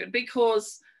that word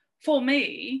because for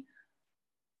me,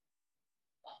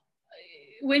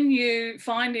 when you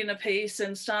find inner peace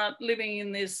and start living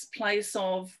in this place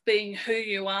of being who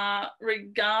you are,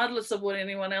 regardless of what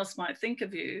anyone else might think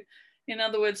of you, in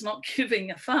other words, not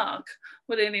giving a fuck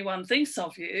what anyone thinks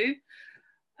of you,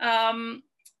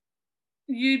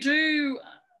 you do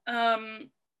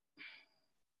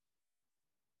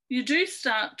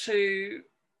start to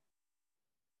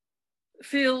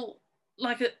feel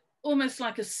like almost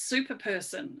like a super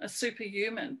person, a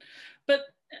superhuman. But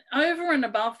over and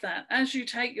above that, as you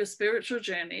take your spiritual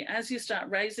journey, as you start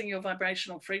raising your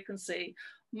vibrational frequency,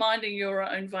 minding your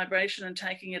own vibration and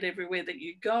taking it everywhere that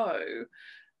you go,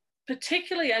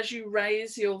 particularly as you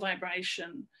raise your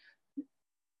vibration.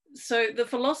 So the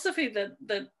philosophy that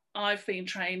I've been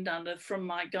trained under from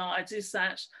my guides is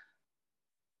that,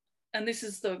 and this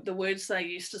is the words they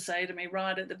used to say to me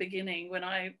right at the beginning when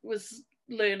I was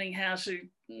learning how to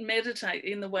meditate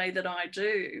in the way that I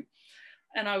do.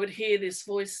 And I would hear this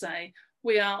voice say,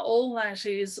 we are all that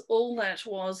is, all that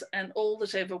was, and all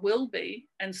that ever will be,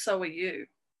 and so are you.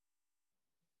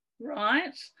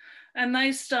 Right? And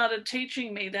they started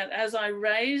teaching me that as I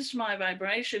raised my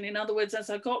vibration, in other words, as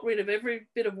I got rid of every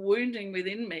bit of wounding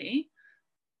within me,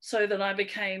 so that I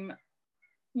became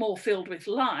more filled with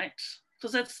light,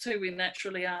 because that's who we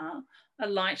naturally are, a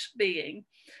light being.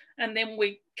 And then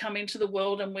we come into the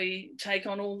world and we take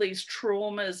on all these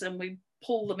traumas and we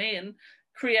pull them in,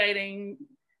 creating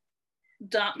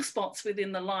dark spots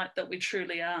within the light that we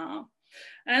truly are.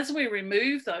 As we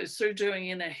remove those through doing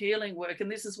inner healing work,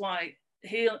 and this is why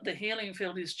the healing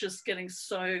field is just getting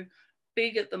so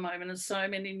big at the moment, and so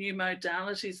many new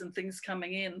modalities and things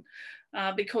coming in,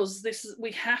 because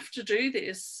we have to do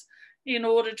this in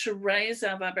order to raise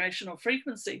our vibrational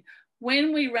frequency.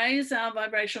 When we raise our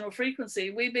vibrational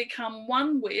frequency, we become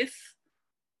one with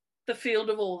the field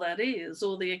of all that is,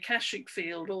 or the Akashic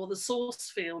field, or the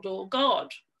source field, or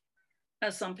God,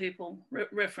 as some people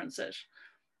reference it,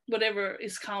 whatever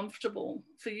is comfortable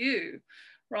for you,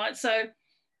 right? So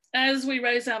as we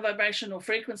raise our vibrational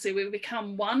frequency, we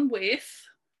become one with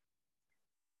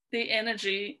the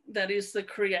energy that is the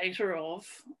creator of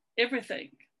everything.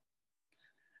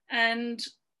 And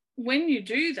when you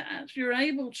do that, you're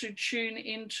able to tune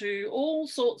into all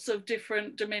sorts of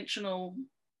different dimensional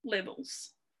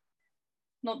levels.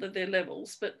 Not that they're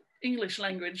levels, but English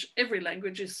language, every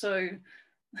language is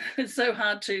it's so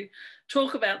hard to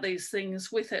talk about these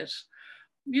things with it.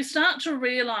 You start to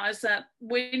realize that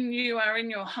when you are in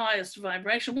your highest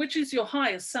vibration, which is your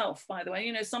highest self, by the way,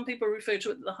 you know, some people refer to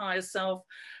it as the highest self.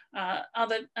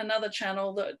 Another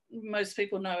channel that most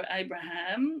people know,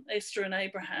 Abraham, Esther and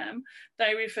Abraham,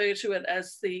 they refer to it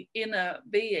as the inner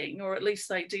being, or at least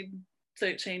they did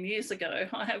 13 years ago.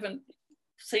 I haven't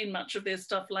seen much of their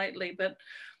stuff lately, but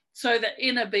so the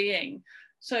inner being.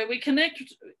 So we connect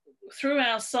through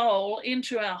our soul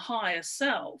into our higher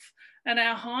self, and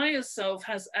our higher self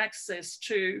has access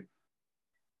to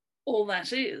all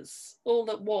that is, all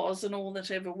that was, and all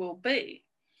that ever will be.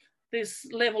 This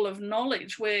level of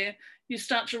knowledge where you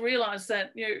start to realize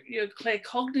that you're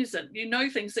claircognizant. You know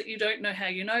things that you don't know how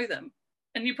you know them,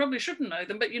 and you probably shouldn't know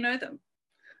them, but you know them,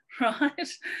 right?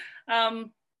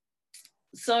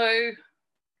 So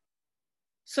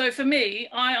for me,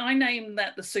 I name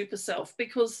that the super self,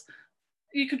 because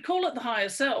you could call it the higher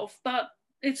self, but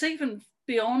it's even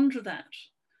beyond that.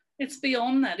 It's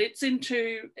beyond that. It's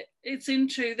into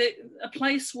a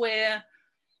place where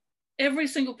every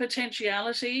single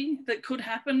potentiality that could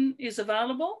happen is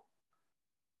available.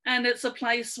 And it's a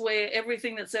place where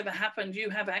everything that's ever happened, you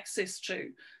have access to.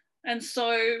 And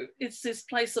so it's this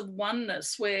place of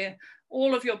oneness where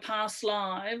all of your past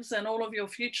lives and all of your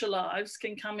future lives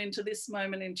can come into this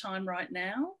moment in time right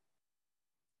now.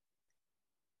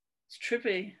 It's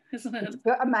trippy, isn't it?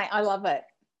 Mate, I love it.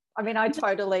 I mean,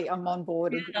 I'm on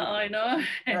board. Yeah, I know.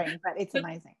 But it's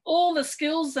amazing. All the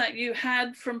skills that you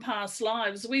had from past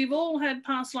lives, we've all had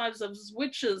past lives of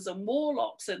witches and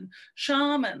warlocks and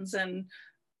shamans and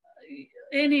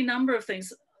any number of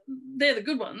things. They're the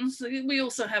good ones. We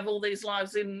also have all these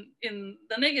lives in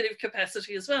the negative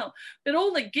capacity as well. But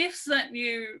all the gifts that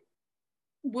you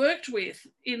worked with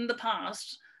in the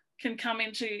past can come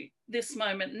into this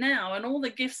moment now, and all the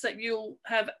gifts that you'll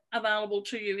have available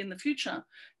to you in the future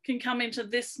can come into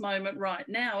this moment right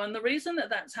now. And the reason that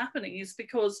that's happening is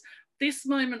because this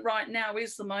moment right now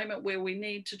is the moment where we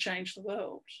need to change the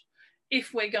world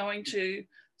if we're going to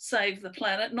save the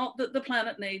planet. Not that the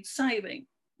planet needs saving.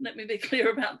 Let me be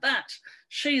clear about that.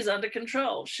 She's under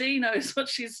control. She knows what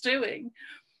she's doing.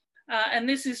 And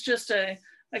this is just a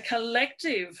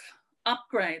collective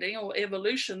upgrading or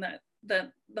evolution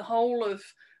that the whole of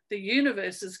the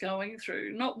universe is going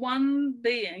through. Not one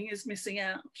being is missing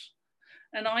out.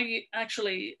 And I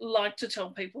actually like to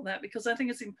tell people that, because I think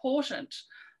it's important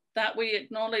that we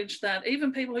acknowledge that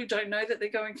even people who don't know that they're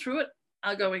going through it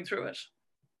are going through it.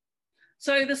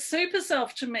 So the super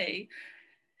self to me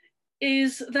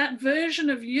is that version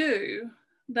of you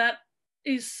that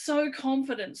is so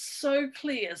confident, so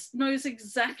clear, knows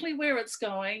exactly where it's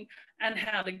going and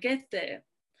how to get there.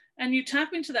 And you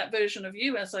tap into that version of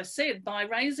you, as I said, by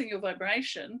raising your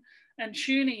vibration and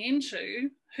tuning into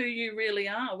who you really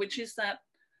are, which is that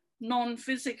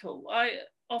non-physical. I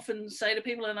often say to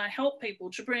people, and I help people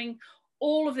to bring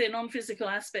all of their non-physical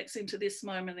aspects into this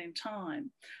moment in time.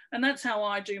 And that's how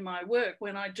I do my work.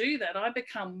 When I do that, I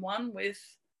become one with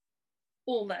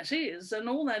all that is, and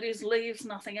all that is leaves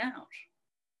nothing out.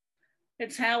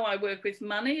 It's how I work with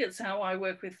money. It's how I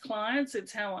work with clients.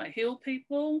 It's how I heal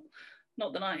people.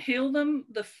 Not that I heal them,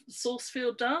 the source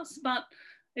field does, but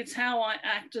it's how I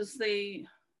act as the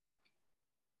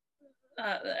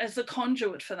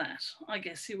conduit for that, I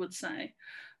guess you would say.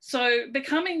 So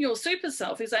becoming your super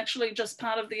self is actually just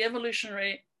part of the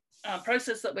evolutionary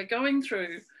process that we're going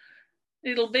through.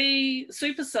 It'll be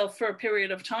super self for a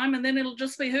period of time, and then it'll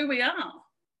just be who we are.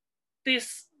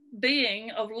 This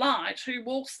being of light who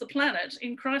walks the planet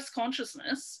in Christ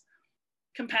consciousness,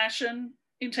 compassion,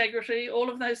 integrity, all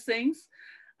of those things,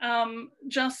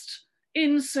 just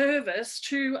in service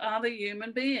to other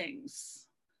human beings.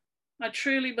 I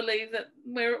truly believe that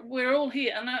we're all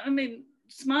here. And I mean,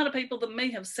 smarter people than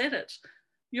me have said it.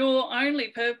 Your only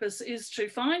purpose is to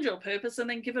find your purpose and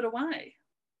then give it away.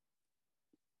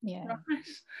 Yeah. Right.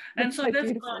 And so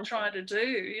that's what I try to do.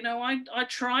 You know, I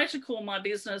try to call my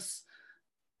business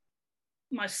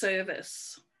my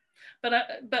service. But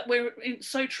we're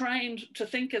so trained to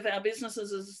think of our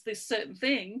businesses as this certain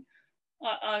thing.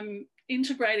 I'm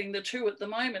integrating the two at the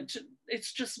moment.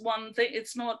 It's just one thing.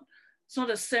 It's not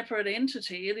a separate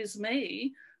entity. It is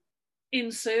me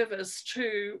in service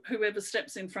to whoever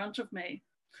steps in front of me.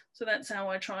 So that's how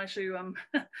I try to,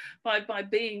 by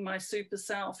being my super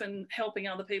self and helping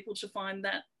other people to find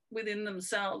that within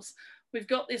themselves. We've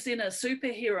got this inner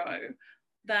superhero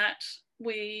that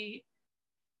we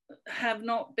have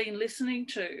not been listening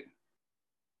to.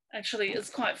 Actually, it's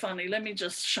quite funny. Let me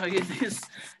just show you this.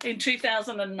 In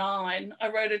 2009, I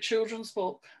wrote a children's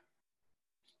book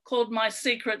called My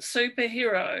Secret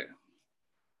Superhero.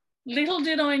 Little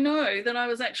did I know that I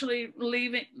was actually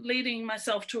leading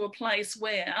myself to a place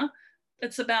where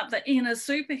it's about the inner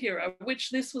superhero,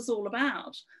 which this was all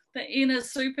about. The inner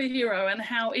superhero and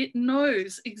how it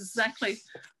knows exactly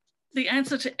the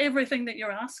answer to everything that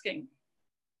you're asking.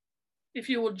 If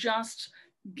you will just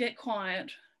get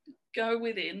quiet, go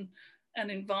within and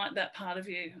invite that part of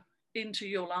you into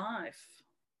your life.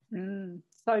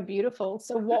 So beautiful.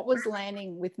 So what was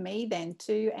landing with me then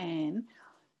too, Anne,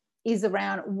 is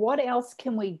around what else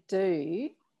can we do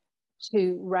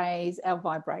to raise our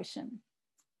vibration?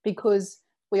 Because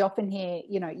we often hear,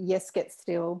 you know, yes, get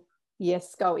still,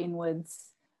 yes, go inwards,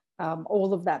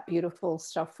 all of that beautiful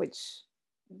stuff which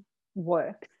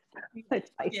works.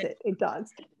 Let's face it, it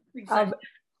does. Exactly.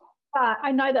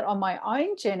 I know that on my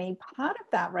own journey, part of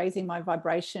that raising my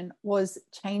vibration was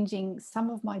changing some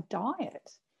of my diet.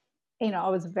 You know, I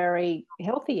was a very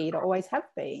healthy eater, always have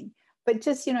been, but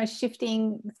just, you know,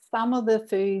 shifting some of the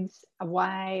foods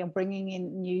away and bringing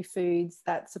in new foods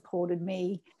that supported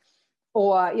me,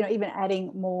 or, you know, even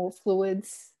adding more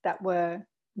fluids that were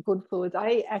good fluids.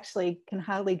 I actually can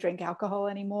hardly drink alcohol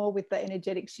anymore with the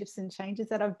energetic shifts and changes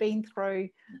that I've been through.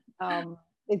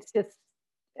 It's just,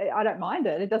 I don't mind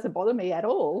it. It doesn't bother me at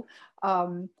all.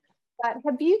 But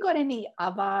have you got any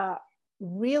other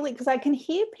really, because I can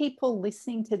hear people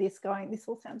listening to this going, this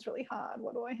all sounds really hard.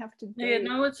 What do I have to do? Yeah,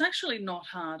 no, it's actually not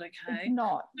hard, okay? It's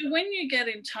not. So when you get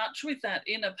in touch with that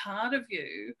inner part of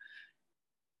you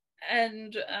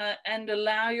and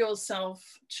allow yourself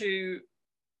to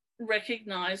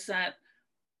recognize that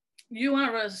you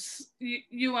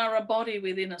are a body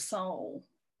within a soul.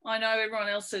 I know everyone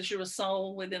else says you're a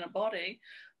soul within a body,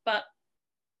 but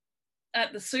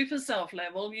at the super self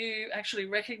level, you actually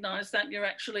recognize that you're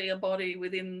actually a body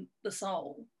within the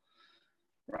soul,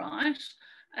 right?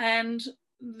 And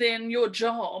then your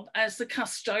job as the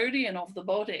custodian of the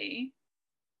body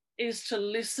is to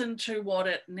listen to what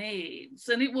it needs,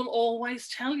 and it will always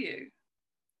tell you.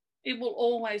 It will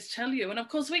always tell you. And of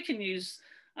course, we can use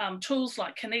tools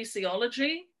like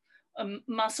kinesiology,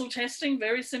 muscle testing,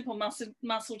 very simple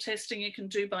muscle testing you can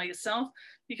do by yourself.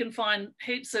 You can find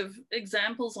heaps of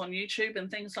examples on YouTube and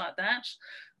things like that.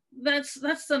 That's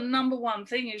the number one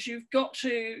thing, is you've got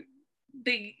to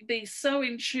be so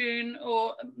in tune,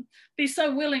 or be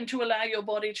so willing to allow your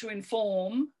body to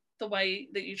inform the way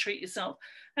that you treat yourself.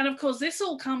 And of course, this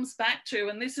all comes back to,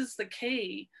 and this is the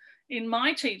key in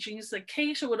my teachings, the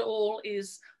key to it all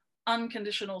is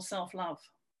unconditional self-love.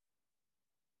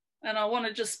 And I want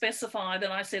to just specify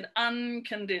that I said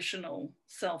unconditional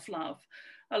self-love.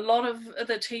 A lot of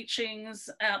the teachings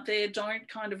out there don't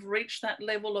kind of reach that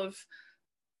level of,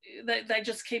 they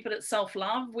just keep it at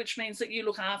self-love, which means that you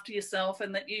look after yourself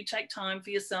and that you take time for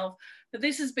yourself. But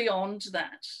this is beyond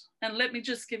that. And let me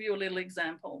just give you a little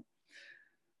example.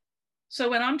 So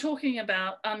when I'm talking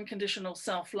about unconditional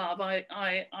self-love,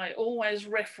 I always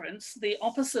reference the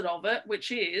opposite of it,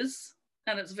 which is,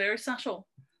 and it's very subtle,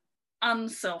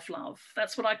 unself-love.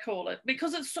 That's what I call it,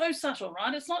 because it's so subtle,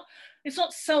 right? It's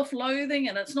not self-loathing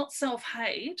and it's not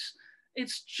self-hate.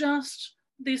 It's just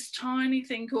this tiny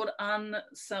thing called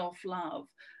unself-love.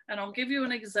 And I'll give you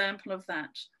an example of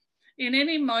that. In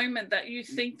any moment that you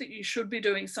think that you should be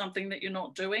doing something that you're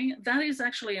not doing, that is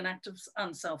actually an act of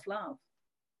unself-love.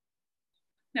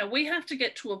 Now, we have to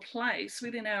get to a place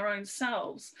within our own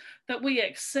selves that we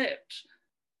accept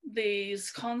these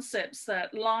concepts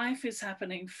that life is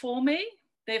happening for me.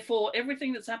 Therefore,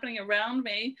 everything that's happening around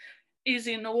me is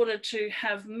in order to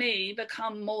have me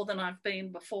become more than I've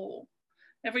been before.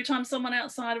 Every time someone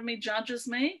outside of me judges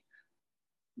me,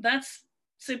 that's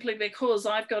simply because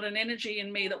I've got an energy in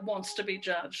me that wants to be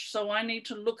judged. So I need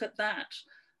to look at that.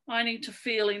 I need to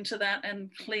feel into that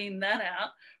and clean that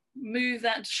out, move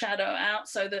that shadow out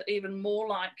so that even more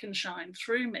light can shine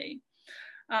through me.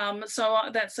 So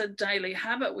that's a daily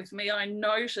habit with me. I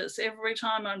notice every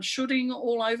time I'm shooting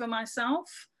all over myself,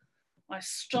 I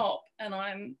stop and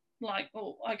I'm like,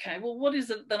 oh, okay, well, what is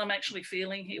it that I'm actually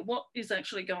feeling here? What is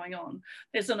actually going on?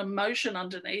 There's an emotion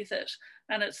underneath it,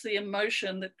 and it's the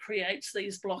emotion that creates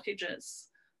these blockages.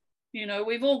 You know,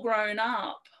 we've all grown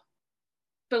up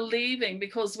believing,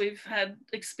 because we've had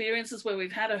experiences where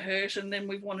we've had a hurt and then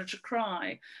we've wanted to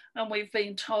cry, and we've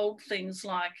been told things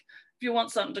like, if you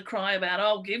want something to cry about,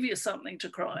 I'll give you something to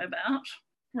cry about,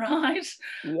 right?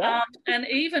 Yeah. And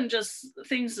even just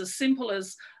things as simple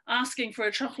as asking for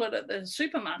a chocolate at the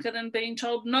supermarket and being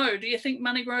told, no, do you think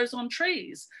money grows on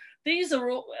trees? These are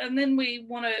all, and then we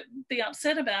want to be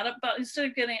upset about it, but instead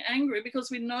of getting angry because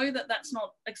we know that that's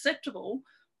not acceptable,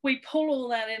 we pull all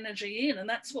that energy in, and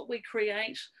that's what we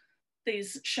create,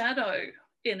 these shadow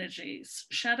energies,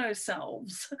 shadow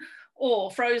selves, or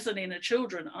frozen inner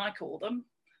children, I call them.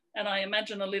 And I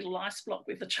imagine a little ice block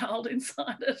with a child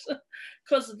inside it,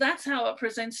 because that's how it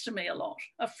presents to me a lot.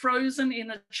 A frozen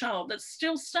inner child that's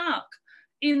still stuck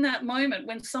in that moment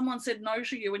when someone said no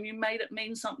to you and you made it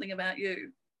mean something about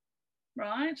you,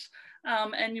 right?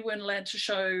 And you weren't allowed to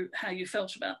show how you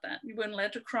felt about that. You weren't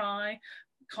allowed to cry.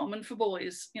 Common for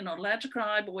boys. You're not allowed to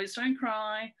cry. Boys don't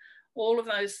cry. All of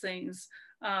those things.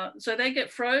 So they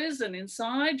get frozen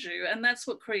inside you, and that's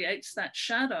what creates that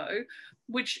shadow,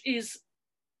 which is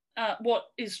what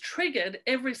is triggered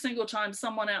every single time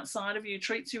someone outside of you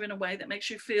treats you in a way that makes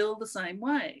you feel the same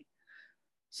way.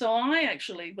 So I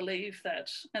actually believe that,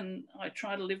 and I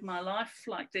try to live my life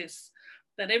like this,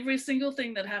 that every single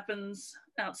thing that happens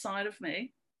outside of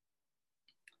me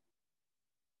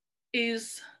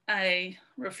is a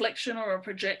reflection or a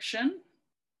projection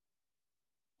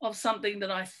of something that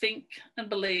I think and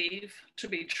believe to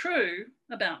be true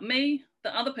about me,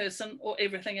 the other person, or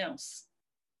everything else.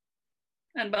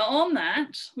 And beyond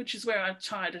that, which is where I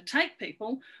try to take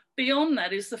people, beyond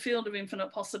that is the field of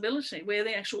infinite possibility, where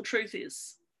the actual truth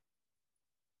is.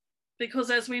 Because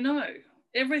as we know,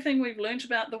 everything we've learned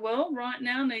about the world right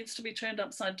now needs to be turned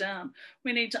upside down.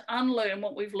 We need to unlearn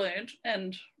what we've learned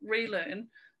and relearn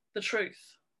the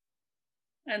truth.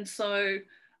 And so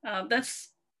That's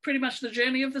pretty much the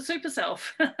journey of the super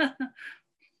self.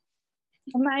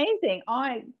 Amazing.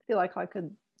 I feel like I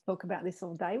could talk about this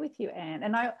all day with you, Anne.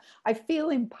 And I feel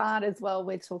in part as well,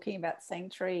 we're talking about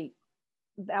sanctuary,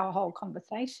 our whole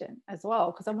conversation as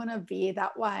well, because I want to veer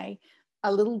that way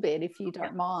a little bit, if you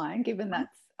don't mind, given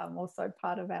that's also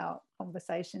part of our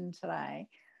conversation today.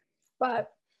 But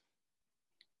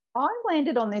I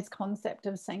landed on this concept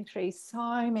of sanctuary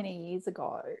so many years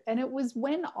ago, and it was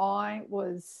when I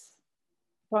was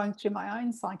going through my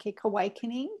own psychic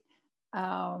awakening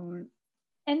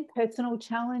and personal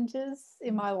challenges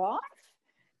in my life.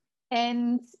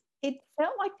 And it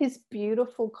felt like this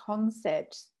beautiful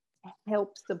concept to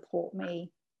help support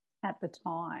me at the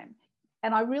time.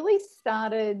 And I really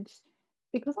started,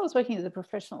 because I was working as a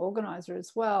professional organizer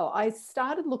as well, I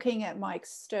started looking at my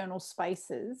external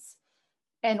spaces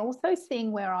and also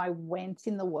seeing where I went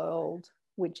in the world,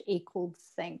 which equaled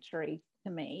sanctuary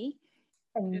to me,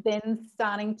 and then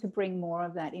starting to bring more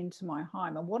of that into my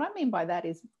home. And what I mean by that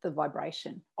is the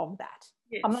vibration of that.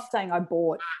 Yes. I'm not saying I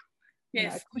bought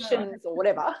cushions or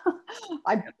whatever.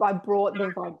 I brought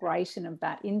the vibration of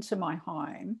that into my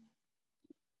home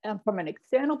from an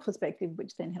external perspective,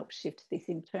 which then helps shift this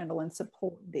internal and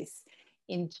support this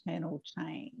internal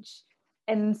change.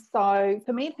 And so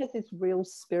for me, it has this real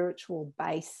spiritual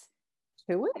base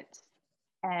to it.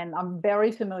 And I'm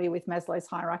very familiar with Maslow's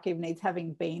hierarchy of needs,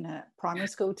 having been a primary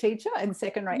school teacher and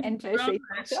secondary and tertiary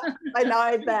teacher. I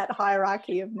know that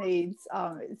hierarchy of needs,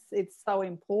 it's so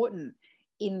important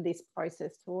in this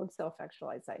process towards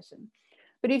self-actualization.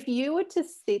 But if you were to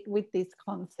sit with this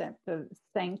concept of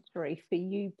sanctuary for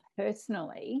you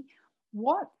personally,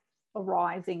 what's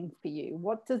arising for you?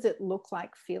 What does it look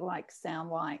like, feel like,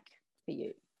 sound like for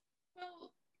you?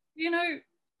 Well, you know,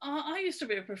 I used to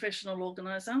be a professional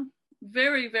organizer.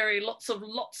 Very, very lots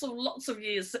of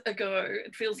years ago.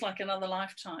 It feels like another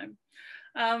lifetime.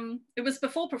 It was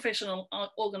before professional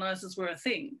organisers were a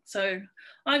thing. So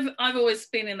I've always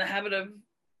been in the habit of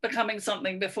becoming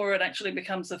something before it actually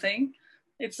becomes a thing.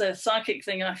 It's a psychic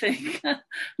thing, I think.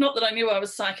 Not that I knew I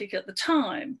was psychic at the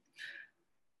time.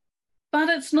 But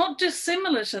it's not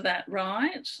dissimilar to that,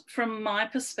 right? From my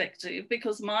perspective,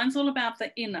 because mine's all about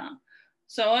the inner.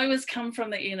 So I always come from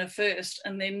the inner first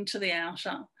and then to the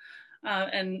outer.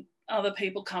 And other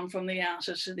people come from the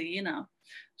outer to the inner.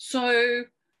 So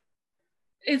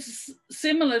it's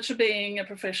similar to being a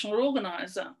professional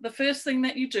organizer. The first thing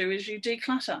that you do is you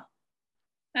declutter.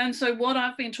 And so what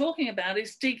I've been talking about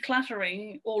is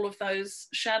decluttering all of those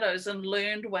shadows and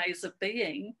learned ways of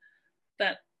being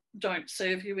that don't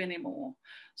serve you anymore.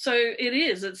 So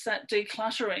it's that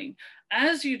decluttering.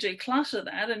 As you declutter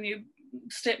that and you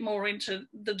step more into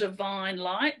the divine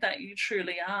light that you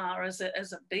truly are as a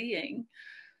being,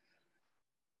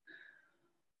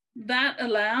 that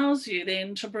allows you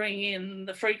then to bring in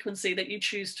the frequency that you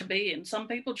choose to be in. Some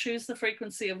people choose the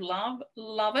frequency of love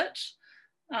it,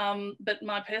 but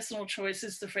my personal choice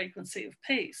is the frequency of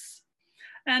peace.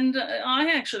 And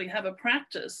I actually have a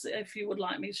practice, if you would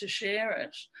like me to share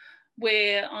it,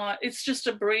 where it's just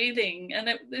a breathing.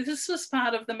 And this was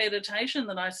part of the meditation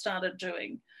that I started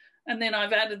doing. And then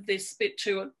I've added this bit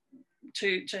to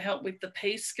it to help with the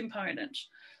peace component.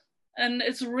 And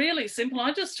it's really simple.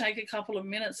 I just take a couple of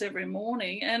minutes every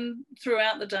morning and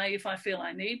throughout the day if I feel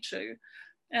I need to.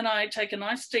 And I take a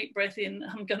nice deep breath in.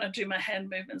 I'm going to do my hand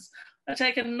movements. I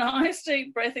take a nice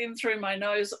deep breath in through my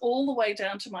nose all the way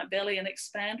down to my belly and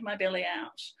expand my belly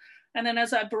out. And then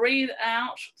as I breathe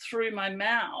out through my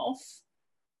mouth,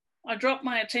 I drop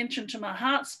my attention to my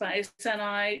heart space and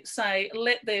I say,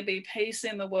 let there be peace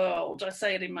in the world. I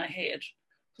say it in my head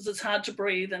because it's hard to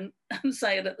breathe and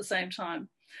say it at the same time.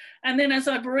 And then as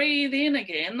I breathe in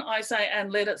again, I say,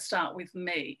 and let it start with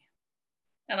me.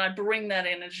 And I bring that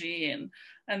energy in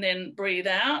and then breathe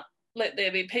out. Let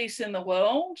there be peace in the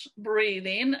world. Breathe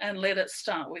in and let it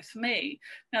start with me.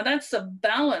 Now that's a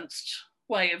balanced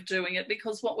way of doing it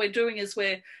because what we're doing is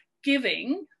we're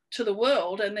giving to the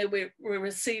world and then we're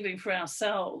receiving for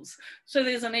ourselves. So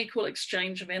there's an equal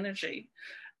exchange of energy.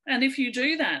 And if you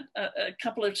do that a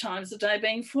couple of times a day,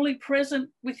 being fully present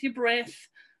with your breath,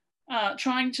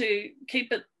 trying to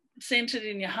keep it centered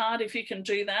in your heart, if you can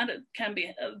do that, it can be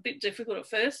a bit difficult at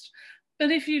first.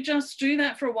 But if you just do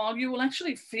that for a while, you will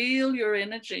actually feel your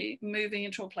energy moving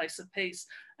into a place of peace.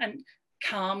 And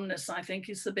calmness, I think,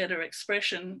 is the better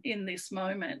expression in this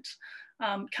moment.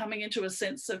 Coming into a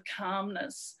sense of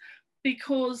calmness,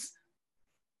 because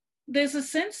there's a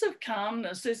sense of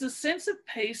calmness, there's a sense of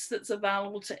peace that's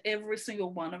available to every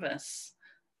single one of us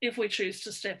if we choose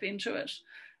to step into it.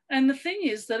 And the thing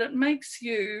is that it makes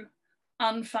you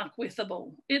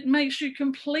unfuckwithable. It makes you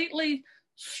completely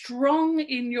strong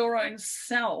in your own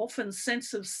self and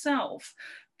sense of self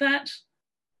that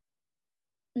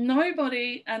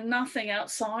nobody and nothing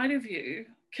outside of you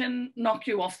can knock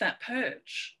you off that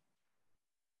perch.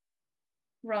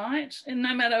 Right? And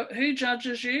no matter who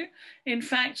judges you, in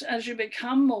fact, as you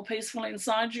become more peaceful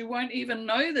inside, you won't even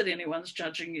know that anyone's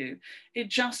judging you. It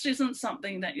just isn't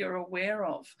something that you're aware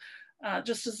of.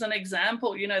 Just as an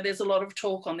example, you know, there's a lot of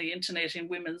talk on the internet in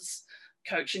women's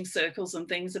coaching circles and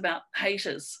things about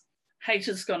haters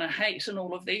gonna hate and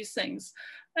all of these things.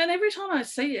 And every time I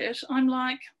see it, I'm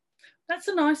like, that's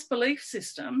a nice belief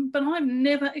system, but I've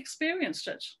never experienced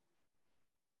it.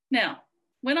 Now,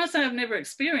 when I say I've never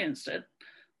experienced it,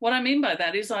 what I mean by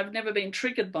that is I've never been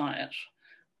triggered by it.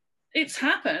 It's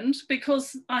happened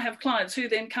because I have clients who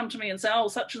then come to me and say, oh,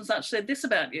 such and such said this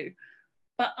about you,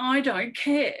 but I don't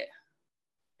care.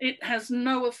 It has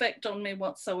no effect on me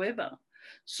whatsoever.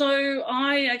 So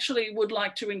I actually would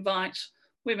like to invite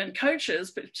women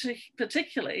coaches,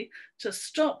 particularly, to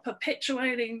stop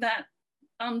perpetuating that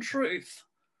untruth.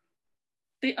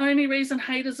 The only reason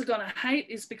haters are going to hate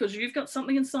is because you've got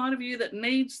something inside of you that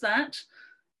needs that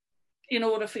in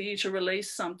order for you to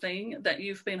release something that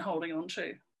you've been holding on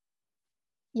to.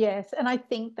 Yes, and I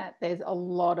think that there's a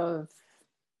lot of,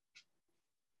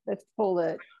 let's call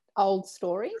it, old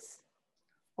stories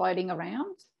floating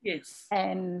around. Yes.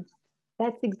 And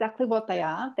that's exactly what they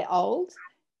are. They're old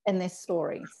and they're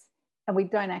stories. And we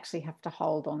don't actually have to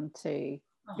hold on to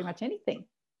pretty much anything.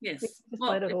 Yes. Just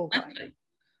let it all go.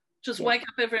 Just wake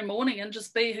up every morning and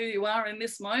just be who you are in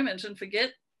this moment and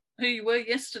forget who you were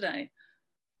yesterday.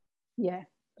 Yeah,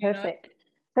 perfect.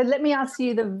 So let me ask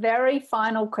you the very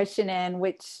final question, Anne,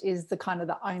 which is the kind of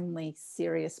the only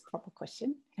serious proper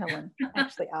question Helen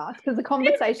actually asked, because the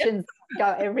conversations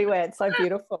go everywhere. It's so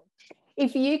beautiful.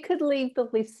 If you could leave the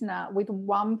listener with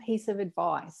one piece of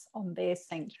advice on their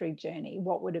sanctuary journey,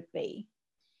 what would it be?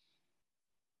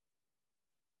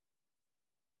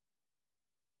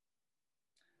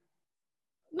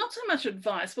 Not so much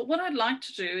advice, but what I'd like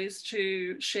to do is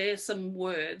to share some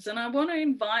words, and I want to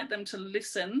invite them to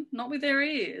listen, not with their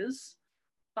ears,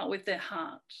 but with their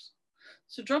heart.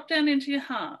 So drop down into your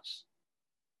heart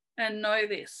and know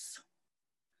this.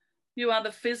 You are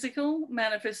the physical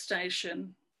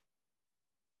manifestation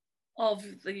of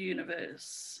the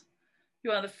universe.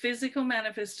 You are the physical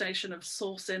manifestation of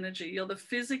source energy. You're the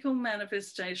physical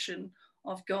manifestation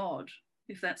of God,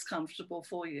 if that's comfortable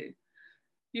for you.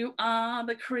 You are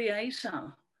the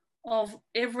creator of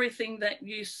everything that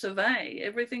you survey.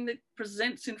 Everything that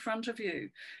presents in front of you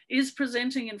is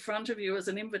presenting in front of you as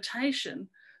an invitation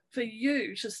for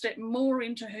you to step more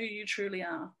into who you truly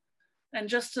are. And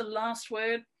just a last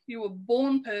word, you were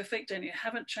born perfect and you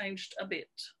haven't changed a bit.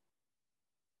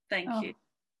 Thank you.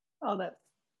 Oh, that's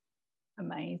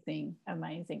amazing.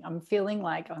 Amazing. I'm feeling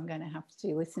like I'm going to have to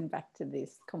listen back to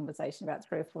this conversation about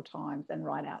 3 or 4 times and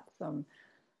write out some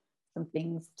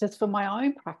things just for my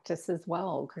own practice as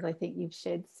well, because I think you've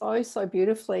shared so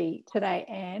beautifully today.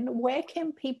 Anne, where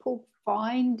can people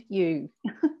find you?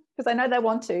 Because I know they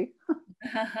want to.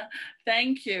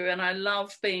 Thank you, and I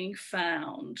love being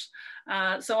found.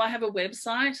 So I have a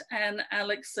website,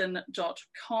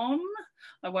 annealexson.com.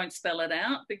 I won't spell it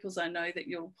out because I know that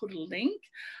you'll put a link.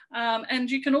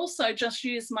 And you can also just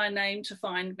use my name to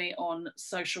find me on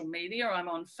social media. I'm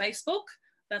on Facebook.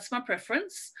 That's my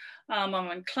preference. I'm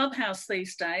on Clubhouse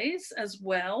these days as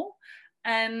well.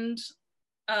 And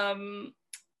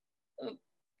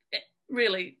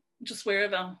really, just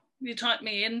wherever you type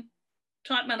me in,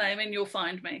 type my name in, you'll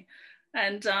find me.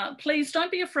 And please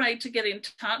don't be afraid to get in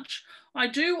touch. I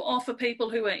do offer people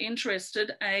who are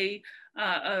interested a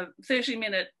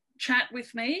 30-minute chat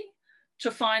with me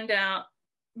to find out,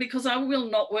 because I will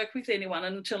not work with anyone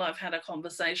until I've had a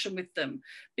conversation with them,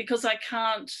 because I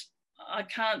can't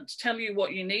tell you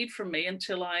what you need from me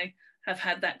until I have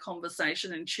had that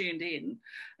conversation and tuned in.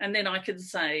 And then I can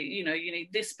say, you know, you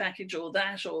need this package or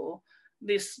that, or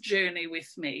this journey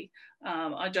with me.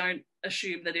 I don't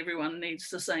assume that everyone needs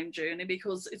the same journey,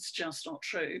 because it's just not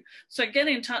true. So get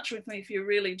in touch with me if you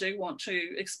really do want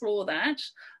to explore that,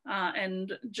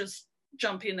 and just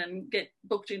jump in and get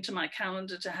booked into my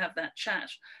calendar to have that chat,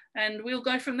 and we'll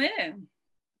go from there.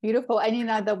 Beautiful. And you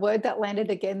know, the word that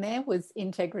landed again there was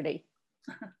integrity.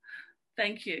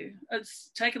 Thank you.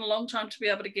 It's taken a long time to be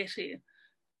able to get here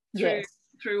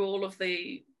through all of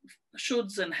the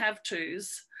shoulds and have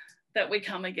tos that we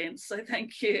come against. So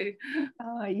thank you.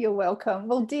 Oh, you're welcome.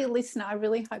 Well, dear listener, I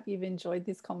really hope you've enjoyed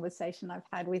this conversation I've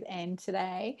had with Anne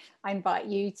today. I invite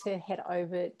you to head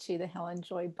over to the Helen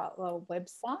Joy Butler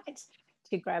website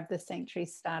to grab the Sanctuary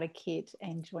Starter Kit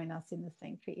and join us in the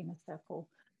Sanctuary Inner Circle.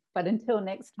 But until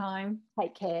next time,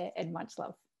 take care and much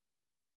love.